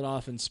could pull it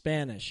off in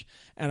Spanish,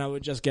 and I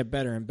would just get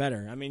better and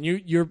better. I mean,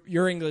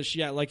 your English,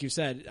 yeah, like you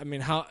said. I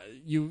mean,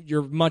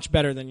 you're much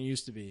better than you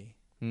used to be.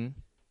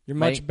 You're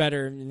much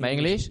better. In my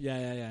English?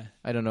 Yeah.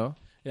 I don't know.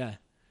 Yeah,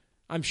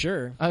 I'm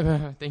sure.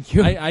 Thank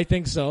you. I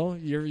think so.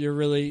 You're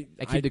really.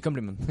 I keep the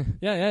compliment.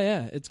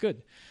 Yeah. It's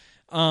good.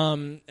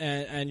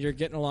 And you're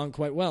getting along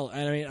quite well.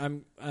 And I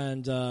mean,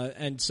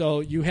 and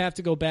so you have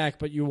to go back,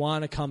 but you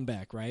want to come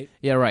back, right?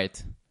 Yeah, right.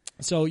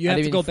 So you I have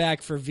live to in go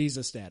back for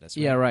visa status.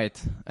 Right? Yeah,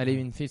 right. I live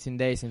in 15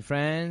 days in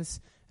France,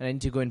 and I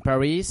need to go in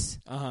Paris,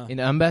 in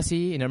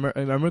embassy, in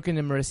American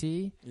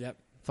embassy, Yep.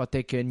 for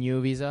take a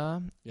new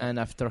visa, Yep. and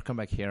after come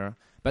back here.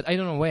 But I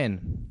don't know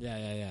when.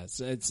 Yeah.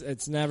 So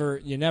it's never,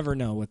 you never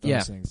know with those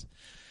Yeah. things.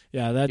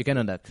 Yeah, You can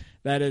know that.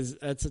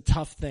 that's a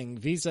tough thing.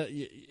 Visa,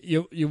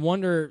 you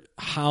wonder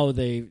how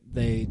they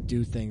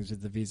do things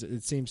with the visa.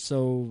 It seems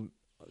so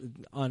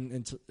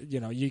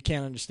you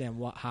can't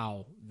understand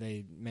how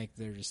they make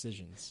their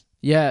decisions.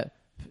 Yeah,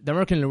 The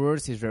American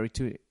words is very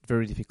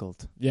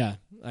difficult. Yeah.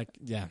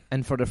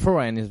 And for the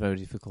foreign, it's very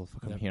difficult for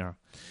come here.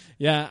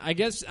 Yeah, I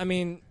guess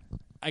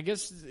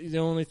the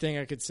only thing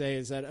I could say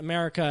is that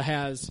America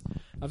has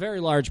a very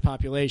large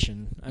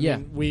population. I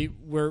mean,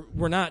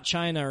 we're not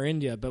China or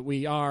India, but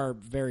we are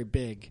very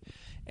big.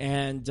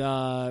 And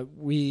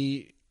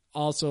we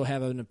also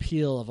have an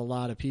appeal of a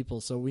lot of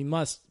people, so we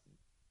must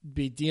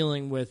be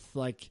dealing with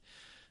like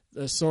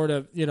the sort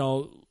of,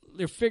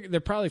 they're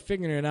probably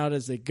figuring it out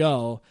as they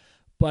go.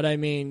 But I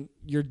mean,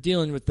 you're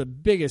dealing with the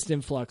biggest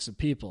influx of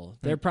people.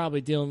 They're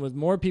probably dealing with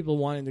more people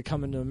wanting to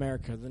come into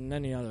America than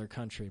any other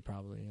country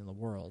probably in the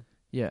world.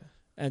 Yeah.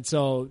 And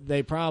so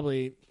they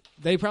probably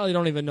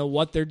don't even know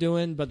what they're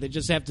doing, but they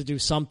just have to do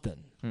something.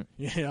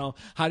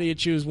 How do you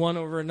choose one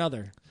over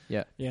another?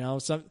 Yeah.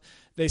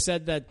 They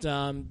said that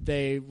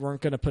they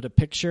weren't going to put a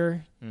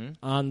picture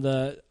on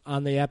the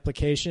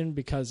application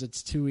because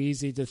it's too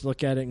easy to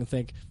look at it and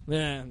think,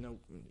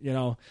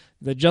 no,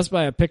 that just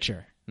by a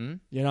picture. A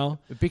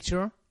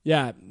picture?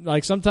 Yeah,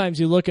 like sometimes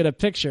you look at a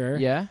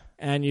picture,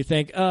 and you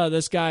think, "Oh,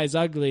 this guy's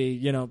ugly."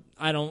 He's not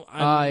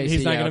going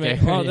to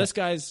make. Oh, this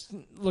guy's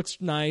looks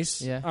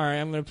nice. Yeah. All right,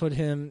 I'm going to put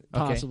him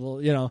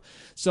possible.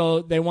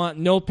 So they want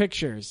no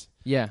pictures.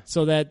 Yeah.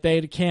 So that they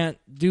can't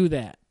do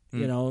that.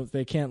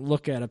 They can't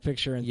look at a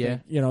picture and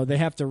think, they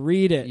have to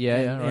read it.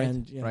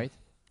 Right.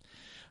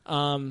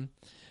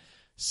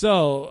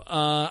 So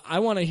I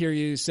want to hear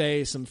you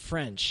say some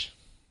French.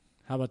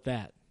 How about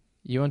that?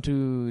 You want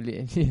to?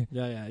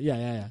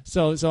 Yeah.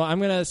 So I'm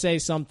gonna say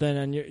something,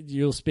 and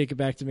you'll speak it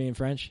back to me in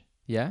French.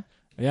 Yeah.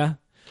 Yeah.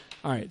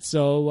 All right.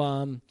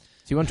 So. Do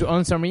you want to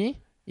answer me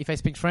if I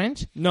speak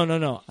French?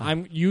 No.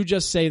 You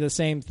just say the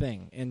same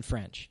thing in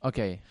French.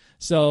 Okay.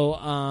 So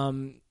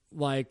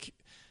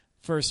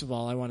first of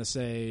all, I want to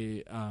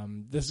say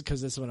this is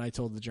because this is what I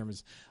told the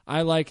Germans.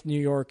 I like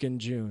New York in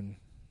June.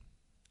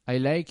 I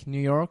like New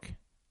York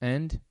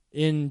and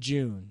in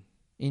June.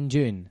 In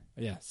June.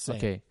 Yeah. Say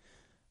Okay. It.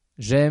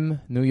 J'aime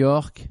New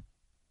York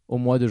au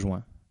mois de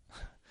juin.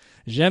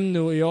 J'aime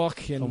New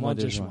York au mois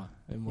de juin.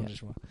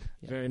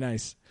 Very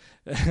nice.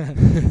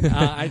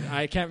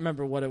 I can't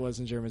remember what it was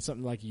in German.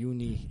 Something like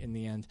Juni in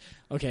the end.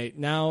 Okay,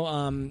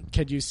 now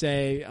could you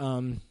say,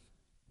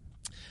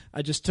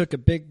 I just took a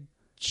big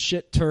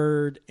shit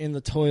turd in the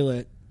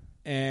toilet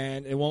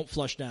and it won't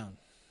flush down.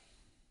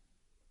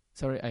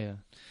 Sorry,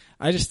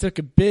 I just took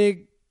a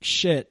big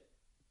shit.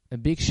 A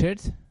big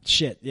shit?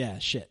 Shit, yeah,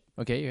 shit.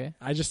 Okay.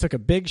 I just took a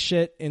big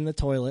shit in the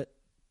toilet.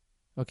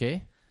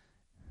 Okay.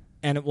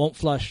 And it won't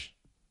flush.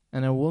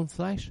 And it won't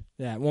flush?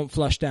 Yeah, it won't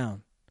flush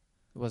down.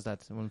 What's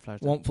that? It won't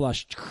flush down. Won't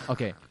flush.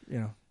 Okay.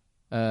 Il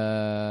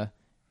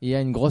y a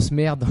une grosse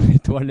merde dans les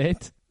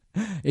toilettes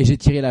et j'ai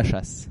tiré la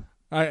chasse.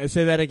 All right,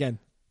 say that again.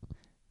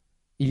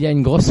 Il y a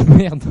une grosse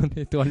merde dans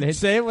les toilettes.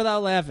 Say it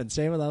without laughing.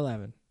 Say it without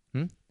laughing.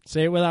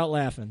 Say it without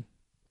laughing.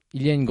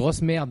 Il y a une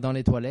grosse merde dans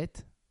les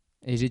toilettes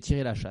et j'ai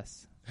tiré la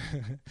chasse.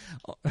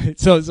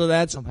 So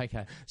that's oh my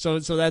God. So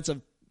that's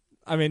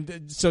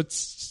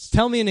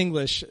tell me in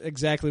English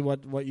exactly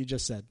what you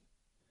just said.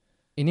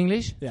 In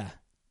English? Yeah.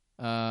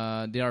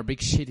 There are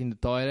big shit in the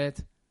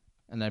toilet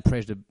and I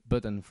press the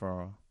button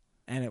for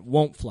and it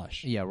won't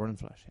flush. Yeah, it won't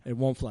flush. It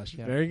won't flush.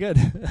 Yeah. Very good.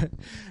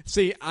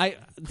 See,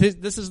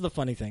 this is the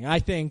funny thing. I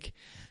think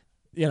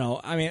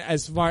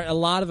as far a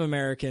lot of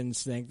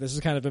Americans think this is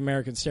kind of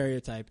American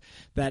stereotype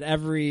that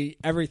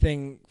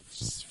everything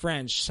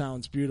French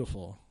sounds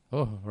beautiful.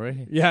 Oh,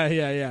 really?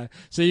 Yeah.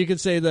 So you could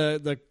say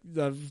the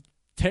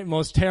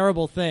most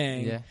terrible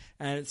thing,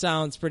 and it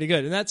sounds pretty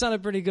good. And that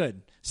sounded pretty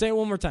good. Say it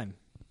one more time.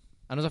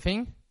 Another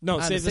thing? No,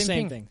 say the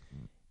same thing.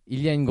 Il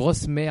y a une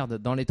grosse merde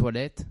dans les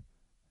toilettes.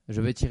 Je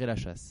vais tirer la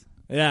chasse.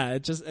 Yeah,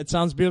 it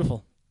sounds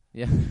beautiful.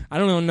 Yeah. I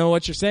don't even know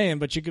what you're saying,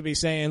 but you could be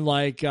saying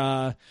like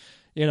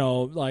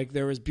like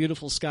there was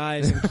beautiful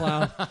skies and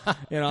cloud.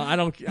 I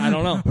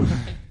don't know.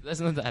 That's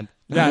not that.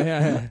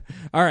 Yeah.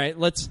 All right,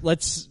 let's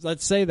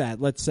say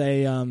that. Let's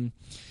say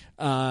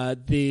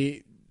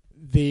the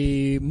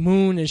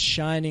moon is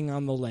shining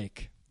on the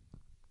lake.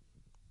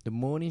 The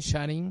moon is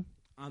shining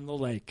on the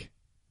lake.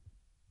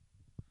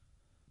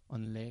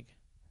 On the lake.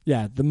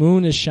 Yeah, the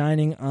moon is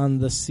shining on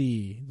the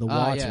sea, the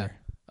water.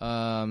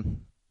 Yeah.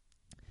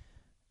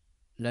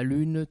 La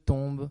lune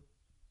tombe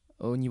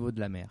au niveau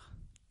de la mer.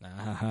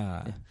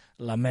 Yeah.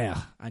 La mer.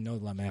 I know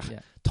la mer. Yeah.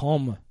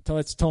 Tombe. So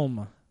it's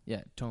tombe.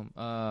 Yeah, tombe.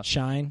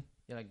 Shine.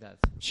 Yeah, like that.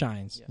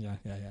 Shines. Yeah.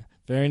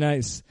 Very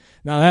nice.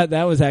 Now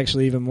that was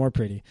actually even more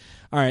pretty.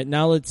 All right,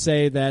 now let's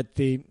say that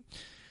the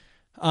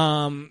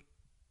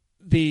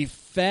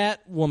fat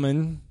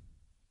woman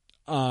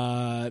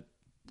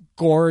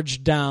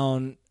gorged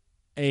down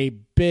a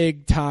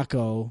big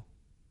taco.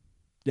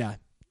 Yeah.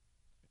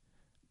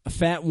 A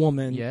fat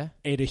woman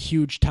ate a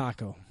huge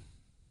taco.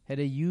 Had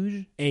a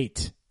huge?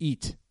 Eat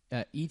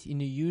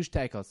in a huge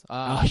tacos.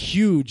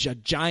 A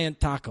giant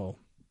taco.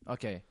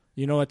 Okay.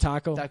 You know a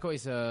taco? Taco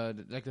is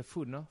like the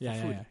food, no?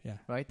 Yeah, food. Yeah.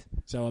 Right?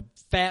 So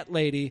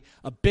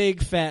a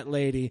big fat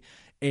lady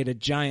ate a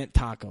giant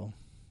taco.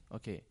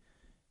 Okay.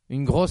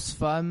 Une grosse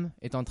femme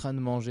est en train de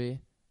manger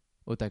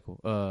au taco.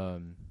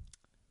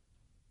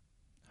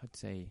 how to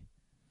say?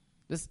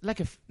 That's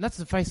like not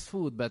a fast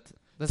food, but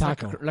that's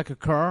Taco. like a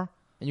car,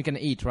 and you can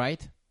eat,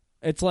 right?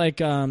 It's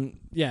like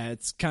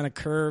it's kind of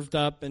curved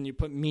up, and you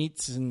put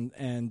meats and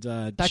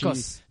Tacos.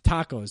 cheese.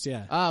 Tacos,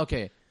 yeah. Ah,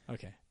 okay.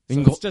 Okay.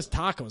 Une So it's just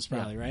tacos,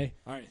 probably, right?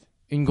 All right.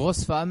 Une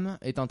grosse femme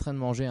est en train de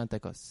manger un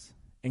tacos.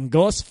 Une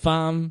grosse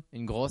femme.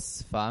 Une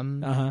grosse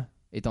femme Uh-huh.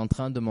 est en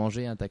train de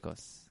manger un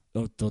tacos.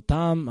 L'autre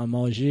femme a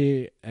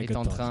mangé. Est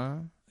en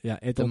train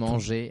est de en train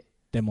manger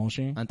de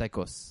manger un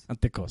tacos. un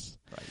tacos.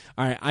 Right.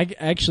 All right. I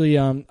actually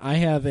I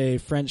have a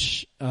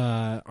French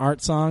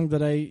art song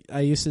that I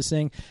used to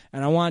sing,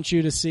 and I want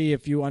you to see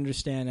if you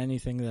understand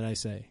anything that I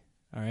say.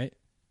 All right.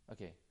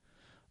 Okay.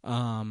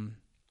 I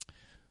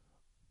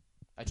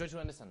try to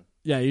understand.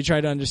 Yeah, you try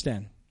to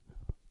understand.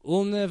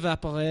 Une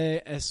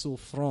vaporée est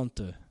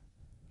souffrante.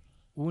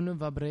 Une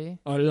vabrée.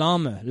 Oh,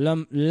 l'âme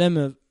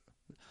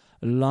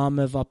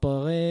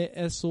vaporée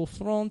est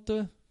souffrante.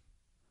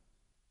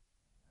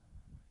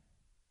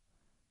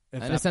 I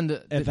understand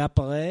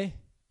Évaporée.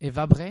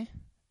 Évaporé.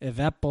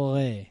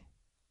 Évaporée.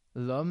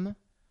 L'homme.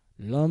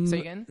 L'homme. Say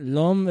again.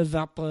 L'homme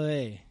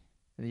évaporé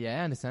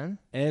Yeah, I understand.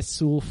 est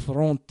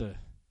souffrante.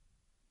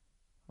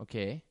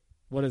 Okay.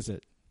 What is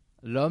it?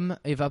 L'homme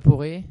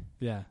évaporé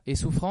Yeah. et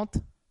souffrante.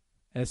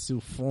 Est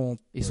souffrante.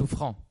 Et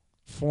souffrant.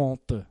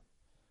 Frante.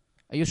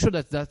 Are you sure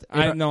that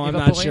No, I'm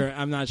évaporé? not sure.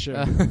 I'm not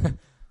sure.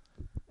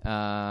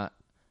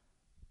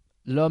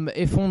 L'homme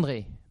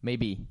effondré,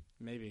 maybe.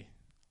 Maybe.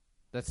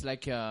 That's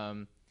like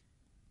you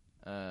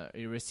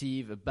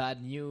receive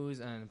bad news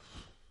and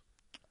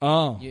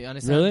Oh, you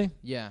understand? really?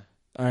 Yeah.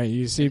 All right,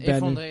 you see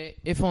bad news.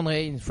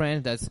 Effondré in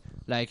French, that's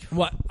like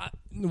What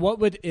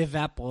would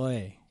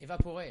évaporer?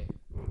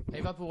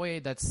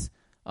 Évaporé, that's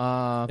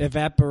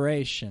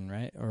Evaporation,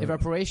 right? Or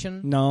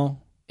evaporation. No.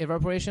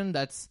 Evaporation,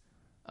 that's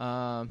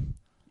for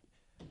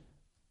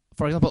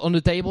example, on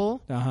the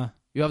table, Uh-huh.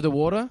 you have the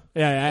water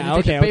Yeah,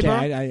 you take okay, the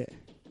paper, okay.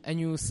 and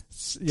you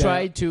Yeah.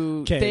 try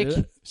to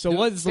take. So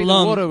what's take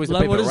lum? the water with the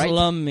What paper, does right?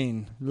 lum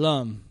mean?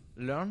 Lum.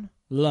 Learn.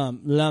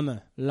 Lum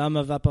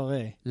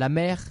evaporé. La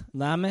mer.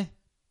 Lame?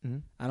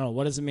 Mhm. I don't know.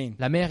 What does it mean?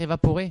 La mer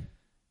évaporée.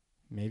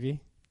 Maybe.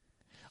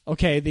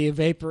 Okay, the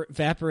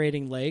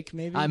evaporating lake,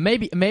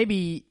 maybe?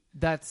 Maybe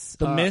that's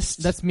The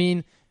mist? That's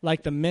mean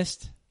Like the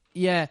mist?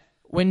 yeah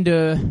when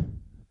the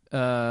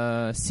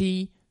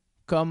sea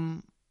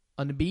come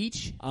on the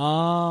beach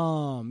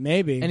Oh,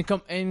 maybe. and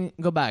come and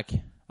go back.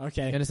 You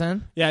Okay.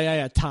 understand?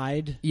 Yeah.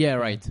 Tide. Yeah,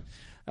 right.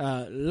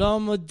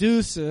 L'homme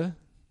douce.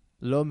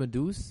 L'homme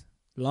douce.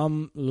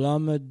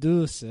 L'homme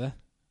douce.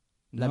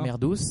 La No? mer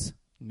douce.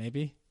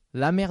 Maybe.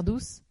 La mer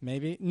douce.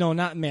 Maybe. No,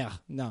 not mer.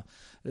 No.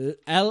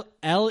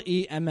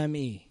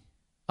 Lemme.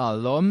 Ah,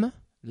 l'homme.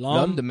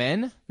 L'homme, the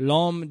man.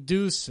 L'homme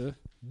douce.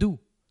 Doux.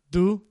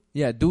 Doux.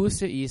 Yeah,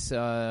 douce is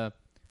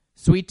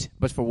sweet,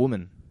 but for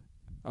women.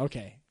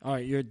 Okay. All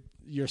right.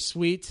 You're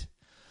sweet.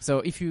 So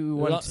if you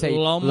want to say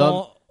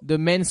l'homme- the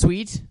man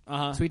sweet,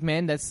 Uh-huh. sweet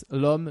man, that's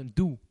l'homme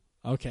doux.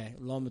 Okay.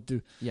 L'homme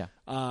doux. Yeah.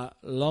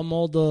 L'homme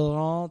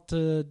odorante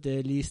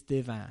délice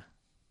des vins.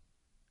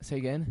 Say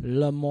again.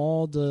 L'homme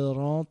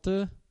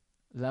odorante.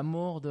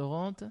 L'amour de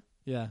rente.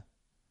 Yeah.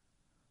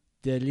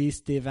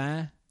 Délice des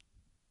vins.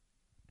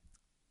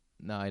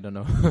 No, I don't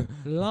know.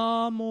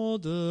 L'homme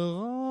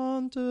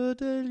odorante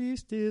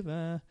délice des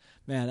vins.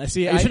 Man, I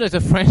see. Are you sure that's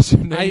a French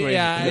name?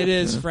 Yeah, it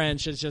is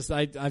French. It's just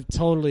I've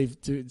totally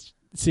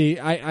see.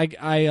 I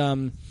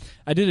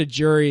did a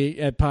jury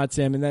at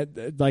Potsdam, and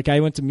that like I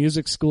went to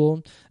music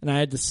school and I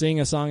had to sing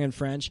a song in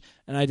French,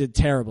 and I did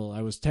terrible.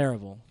 I was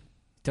terrible,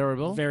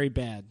 Terrible. very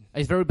bad.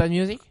 It's very bad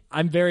music.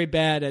 I'm very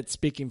bad at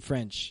speaking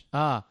French.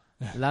 Ah,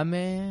 la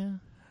mer.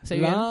 Say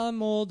again.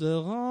 L'âme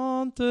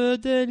odorante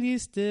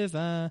délice des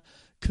vins,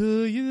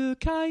 cueillie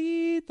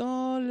caillie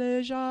dans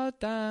les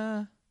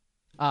jardins.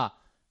 Ah,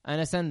 I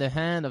understand the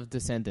hand of the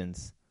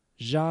sentence.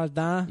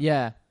 Jardin.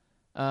 Yeah.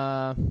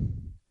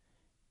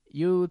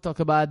 You talk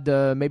about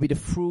maybe the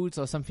fruits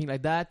or something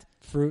like that,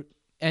 Fruit.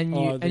 and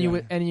Oh,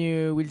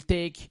 you will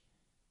take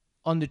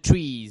on the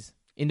trees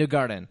in the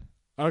garden.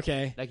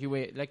 Okay.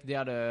 Like there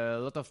are a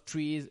lot of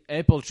trees,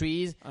 apple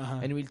trees,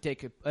 Uh-huh. and we'll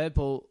take an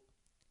apple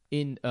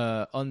in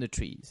on the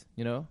trees,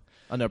 you know,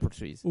 on apple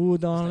trees. Où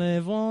dans les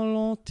vents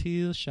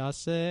l'ont-ils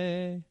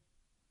chassé?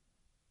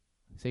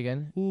 Say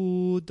again.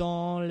 Où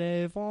dans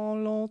les vents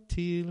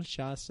l'ont-ils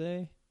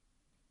chassé?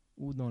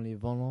 Où dans les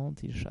vents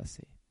l'ont-ils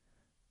chassé?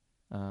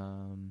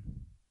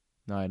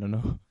 No, I don't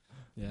know.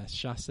 Yeah,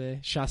 chassé.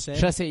 Chassé.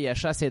 Chassé, yeah,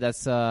 chassé.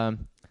 That's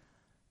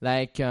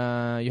like you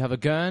have a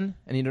gun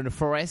and you're in the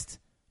forest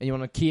and you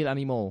want to kill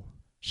animal.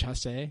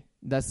 Chassé.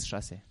 That's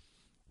chassé.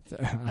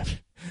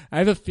 I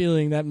have a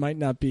feeling that might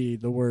not be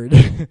the word.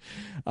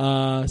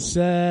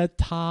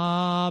 Cet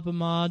arbre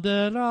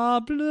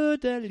madérable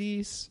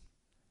délice.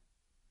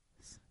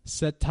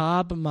 Cet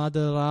arbre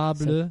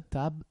madérable.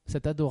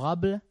 C'est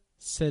adorable.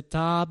 Cet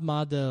arbre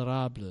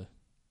madérable.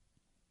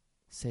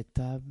 Cet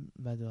arbre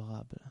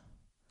adorable.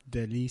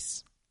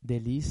 Délice.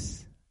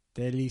 Délice.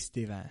 Délice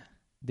des vins.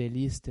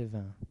 Délice de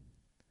vin.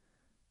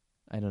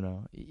 I don't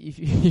know.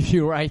 If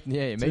you write,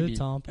 yeah, maybe.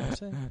 Tout en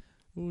pensée.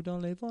 ou dans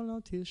les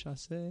volontiers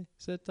chassés,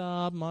 cet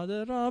arbre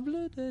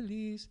adorable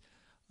délice,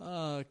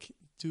 doua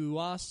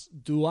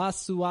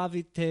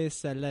suavité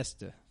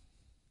céleste.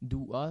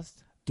 Doua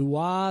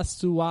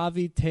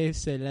suavité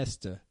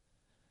céleste.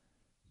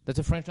 That's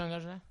a French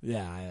language, there?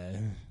 Yeah.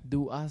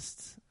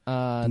 Duast.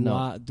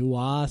 Doua,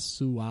 doua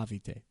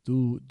suavité.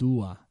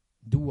 Doua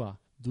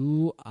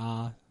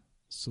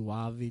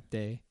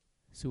suavité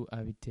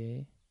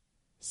Suavité.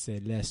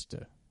 céleste.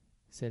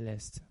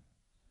 Céleste.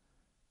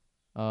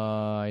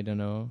 I don't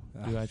know.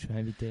 Doua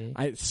suavité.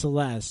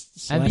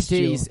 Celeste. Invité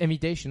Celestial. is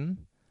invitation.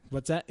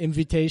 What's that?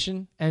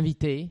 Invitation?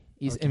 Invité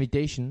is Okay.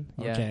 invitation.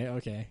 Yeah.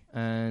 Okay.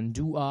 And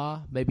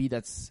doua, maybe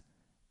that's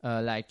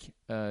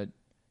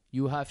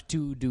you have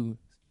to do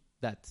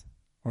that.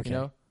 Okay. You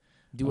know?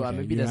 Doua, Okay,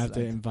 maybe you that's have to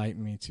like, invite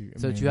me to.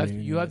 so you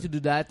have to do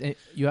that.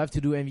 You have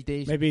to do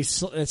invitation. Maybe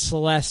it's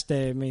celeste.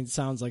 I mean, it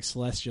sounds like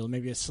celestial.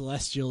 Maybe a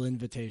celestial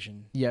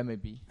invitation. Yeah,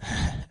 maybe.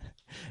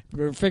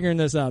 We're figuring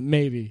this out.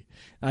 Maybe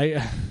I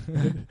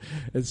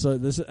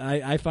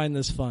find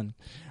this fun.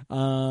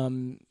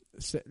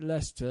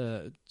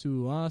 Céleste,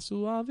 toi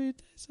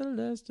suavité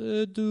céleste,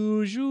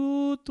 du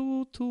jour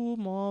tout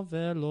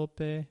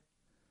m'enveloppe.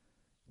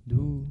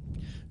 Du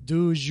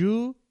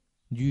jour.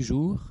 Du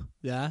jour.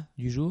 Yeah.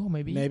 Du jour,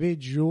 maybe. Maybe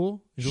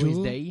jour. Jour is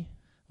day.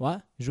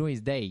 What? Jour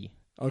is day.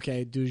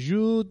 Okay. Du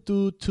jour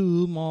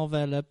tout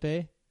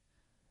m'enveloppe.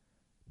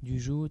 Du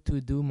jour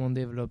to do mon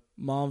développe.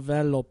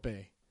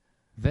 M'enveloppe.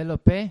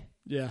 Veloppe?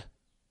 Yeah.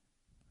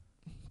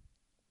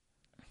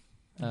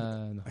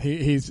 No.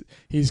 He's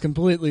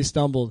completely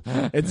stumbled.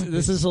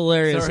 This is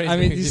hilarious. Sorry, I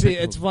mean, it's you see,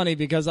 difficult. it's funny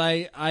because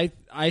I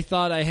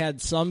thought I had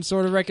some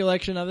sort of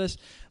recollection of this,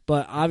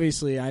 but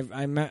obviously I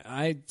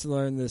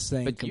learned this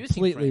thing But you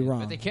completely think French, wrong.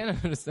 But they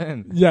can't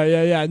understand.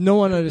 Yeah. No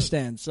one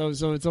understands, so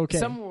it's okay.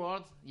 Some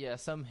words,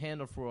 some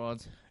hand of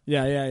words.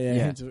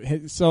 Yeah.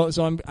 So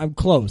I'm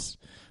close,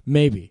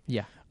 maybe.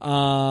 Yeah. Tu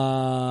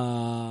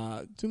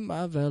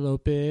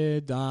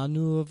m'enveloppes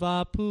d'un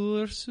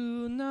vapeur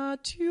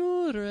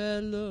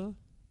surnaturel.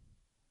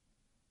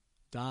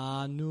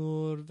 D'un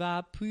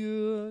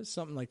vapeur,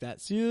 something like that.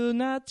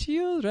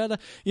 Surnaturel.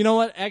 You know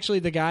what?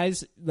 Actually, the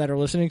guys that are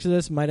listening to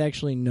this might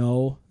actually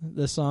know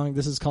this song.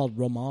 This is called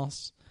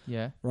Romance.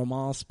 Yeah.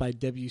 Romance by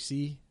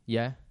Debussy.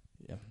 Yeah.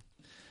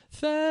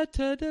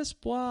 Fête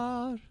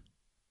d'espoir.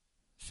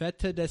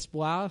 Fête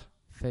d'espoir.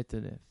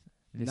 Fête de...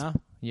 No?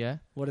 Yeah.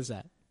 What is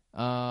that?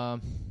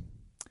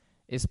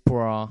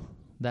 Espoir.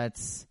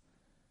 That's...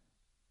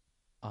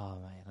 Oh,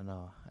 man, I don't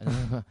know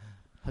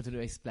how to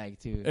explain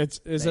too.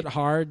 Is it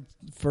hard,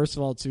 first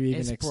of all, to even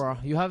Espoir.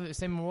 You have the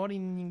same word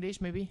in English,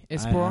 maybe?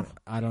 Espoir?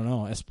 I don't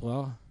know.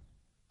 Espoir.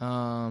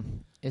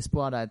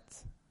 Espoir that...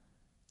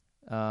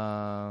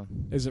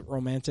 Is it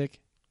romantic?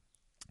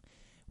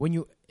 when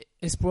you...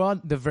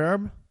 Espoir, the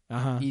verb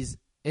is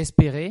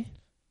espérer.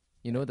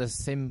 You know, the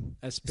same...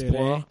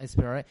 Espérer.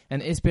 Espérer.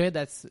 And espérer,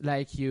 that's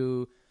like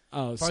you...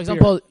 Oh, For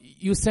example,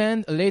 you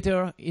send a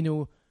letter,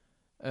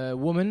 a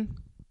woman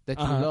that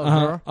you love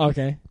her,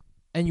 Okay.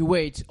 and you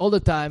wait all the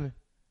time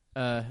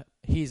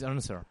his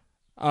answer.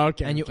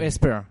 Okay. And you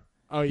espera.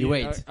 Oh, you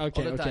wait Okay. all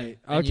the time. Okay.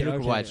 And you Okay. look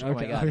Okay. watch. Oh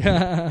my Okay.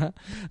 God.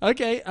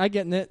 Okay. I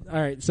getting it.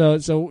 All right.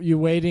 So you're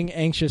waiting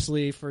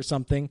anxiously for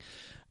something.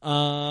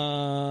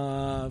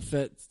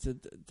 Fête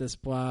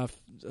d'espoir.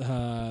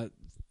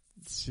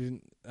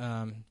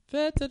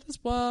 Fête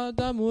d'espoir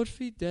d'amour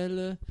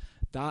fidèle.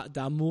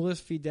 D'amour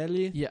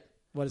fidèle. Yeah.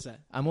 What is that?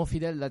 Amour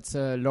fidèle, that's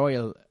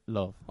loyal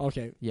love.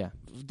 Okay. Yeah.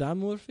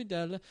 D'amour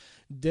fidèle.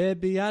 De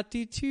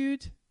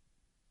béatitude.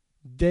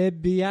 De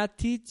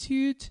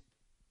béatitude.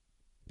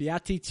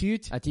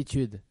 Beatitude.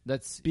 Attitude.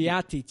 That's...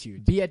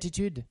 Beatitude.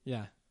 Beatitude.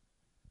 Yeah.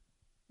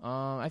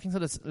 I think so.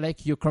 That's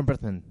like your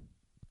compartment.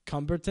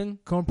 Compartment.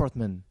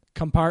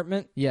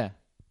 Yeah.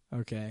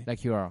 Okay.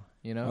 Like you are,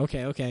 you know?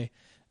 Okay.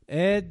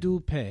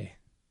 Edupe.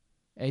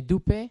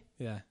 Edupe.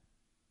 Yeah.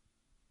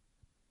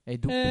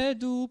 Edupe.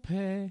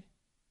 Edupe.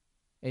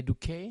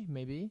 Eduque,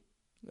 maybe?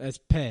 That's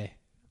pay.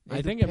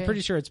 I think I'm Edupe.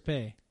 pretty sure it's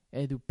pay.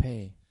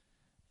 Edupe.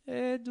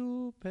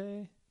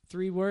 Edupe.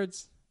 3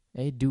 words.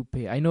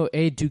 Edupe. I know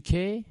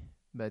eduque,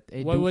 but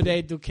edupe. What would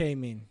eduque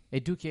mean?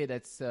 Eduque,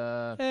 that's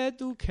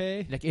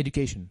Eduque. like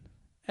education.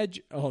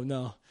 Oh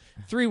no.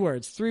 3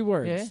 words.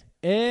 Yeah.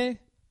 Edupe.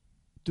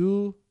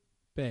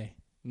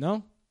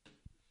 No?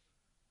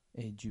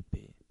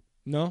 Edupe.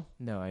 No?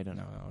 No, I don't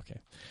know. No, okay.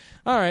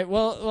 All right.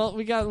 Well,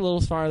 we got a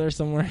little farther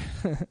somewhere.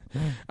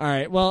 All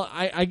right. Well,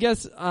 I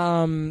guess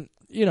that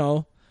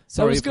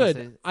was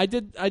good. I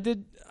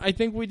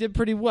think we did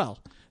pretty well.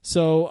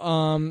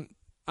 So,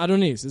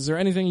 Adonis, is there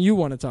anything you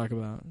want to talk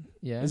about?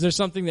 Yeah. Is there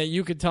something that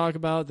you could talk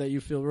about that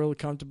you feel really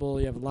comfortable,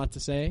 you have a lot to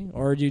say,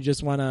 or do you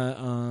just want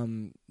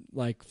to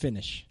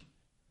finish?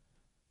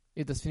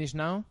 It does finish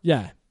now?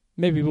 Yeah.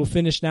 Maybe we'll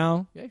finish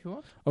now. Yeah, if you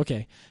want.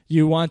 Okay.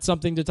 You want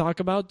something to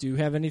talk about? Do you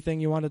have anything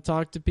you want to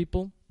talk to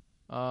people?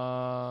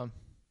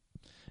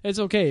 It's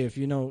okay if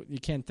you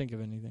can't think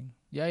of anything.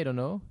 Yeah, I don't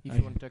know if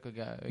you want to talk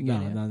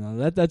again.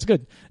 No. That's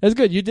good. That's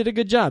good. You did a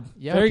good job.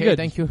 Yeah, very okay, good.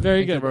 thank you.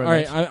 Very Thank you good. very All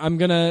right, much. I'm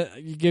gonna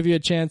give you a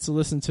chance to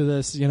listen to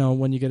this.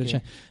 When you get a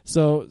chance.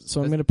 So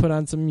I'm gonna put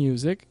on some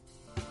music.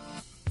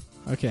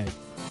 Okay.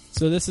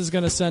 So this is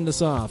gonna send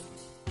us off.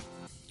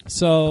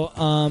 So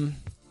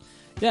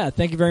yeah,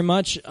 thank you very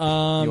much.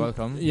 You're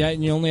welcome. Yeah,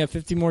 and you only have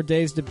 50 more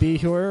days to be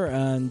here,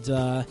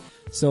 and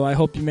so I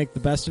hope you make the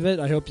best of it.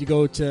 I hope you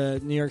go to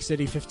New York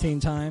City 15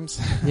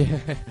 times. Yeah,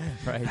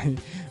 right.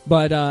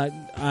 But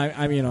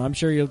I'm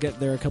sure you'll get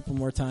there a couple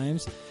more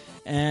times,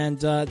 and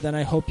then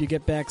I hope you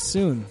get back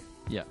soon.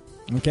 Yeah.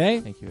 Okay.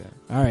 Thank you.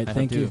 All right.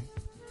 Thank you.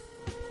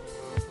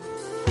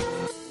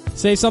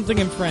 Say something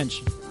in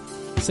French.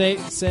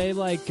 Say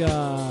like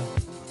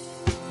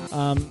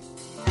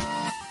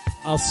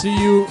I'll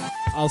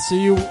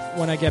see you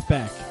when I get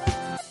back.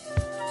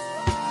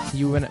 See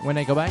you when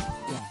I go back?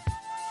 Yeah.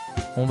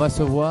 On va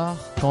se voir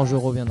quand je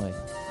reviendrai.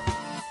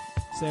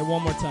 Say it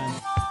one more time.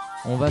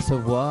 On va se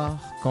voir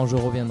quand je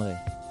reviendrai.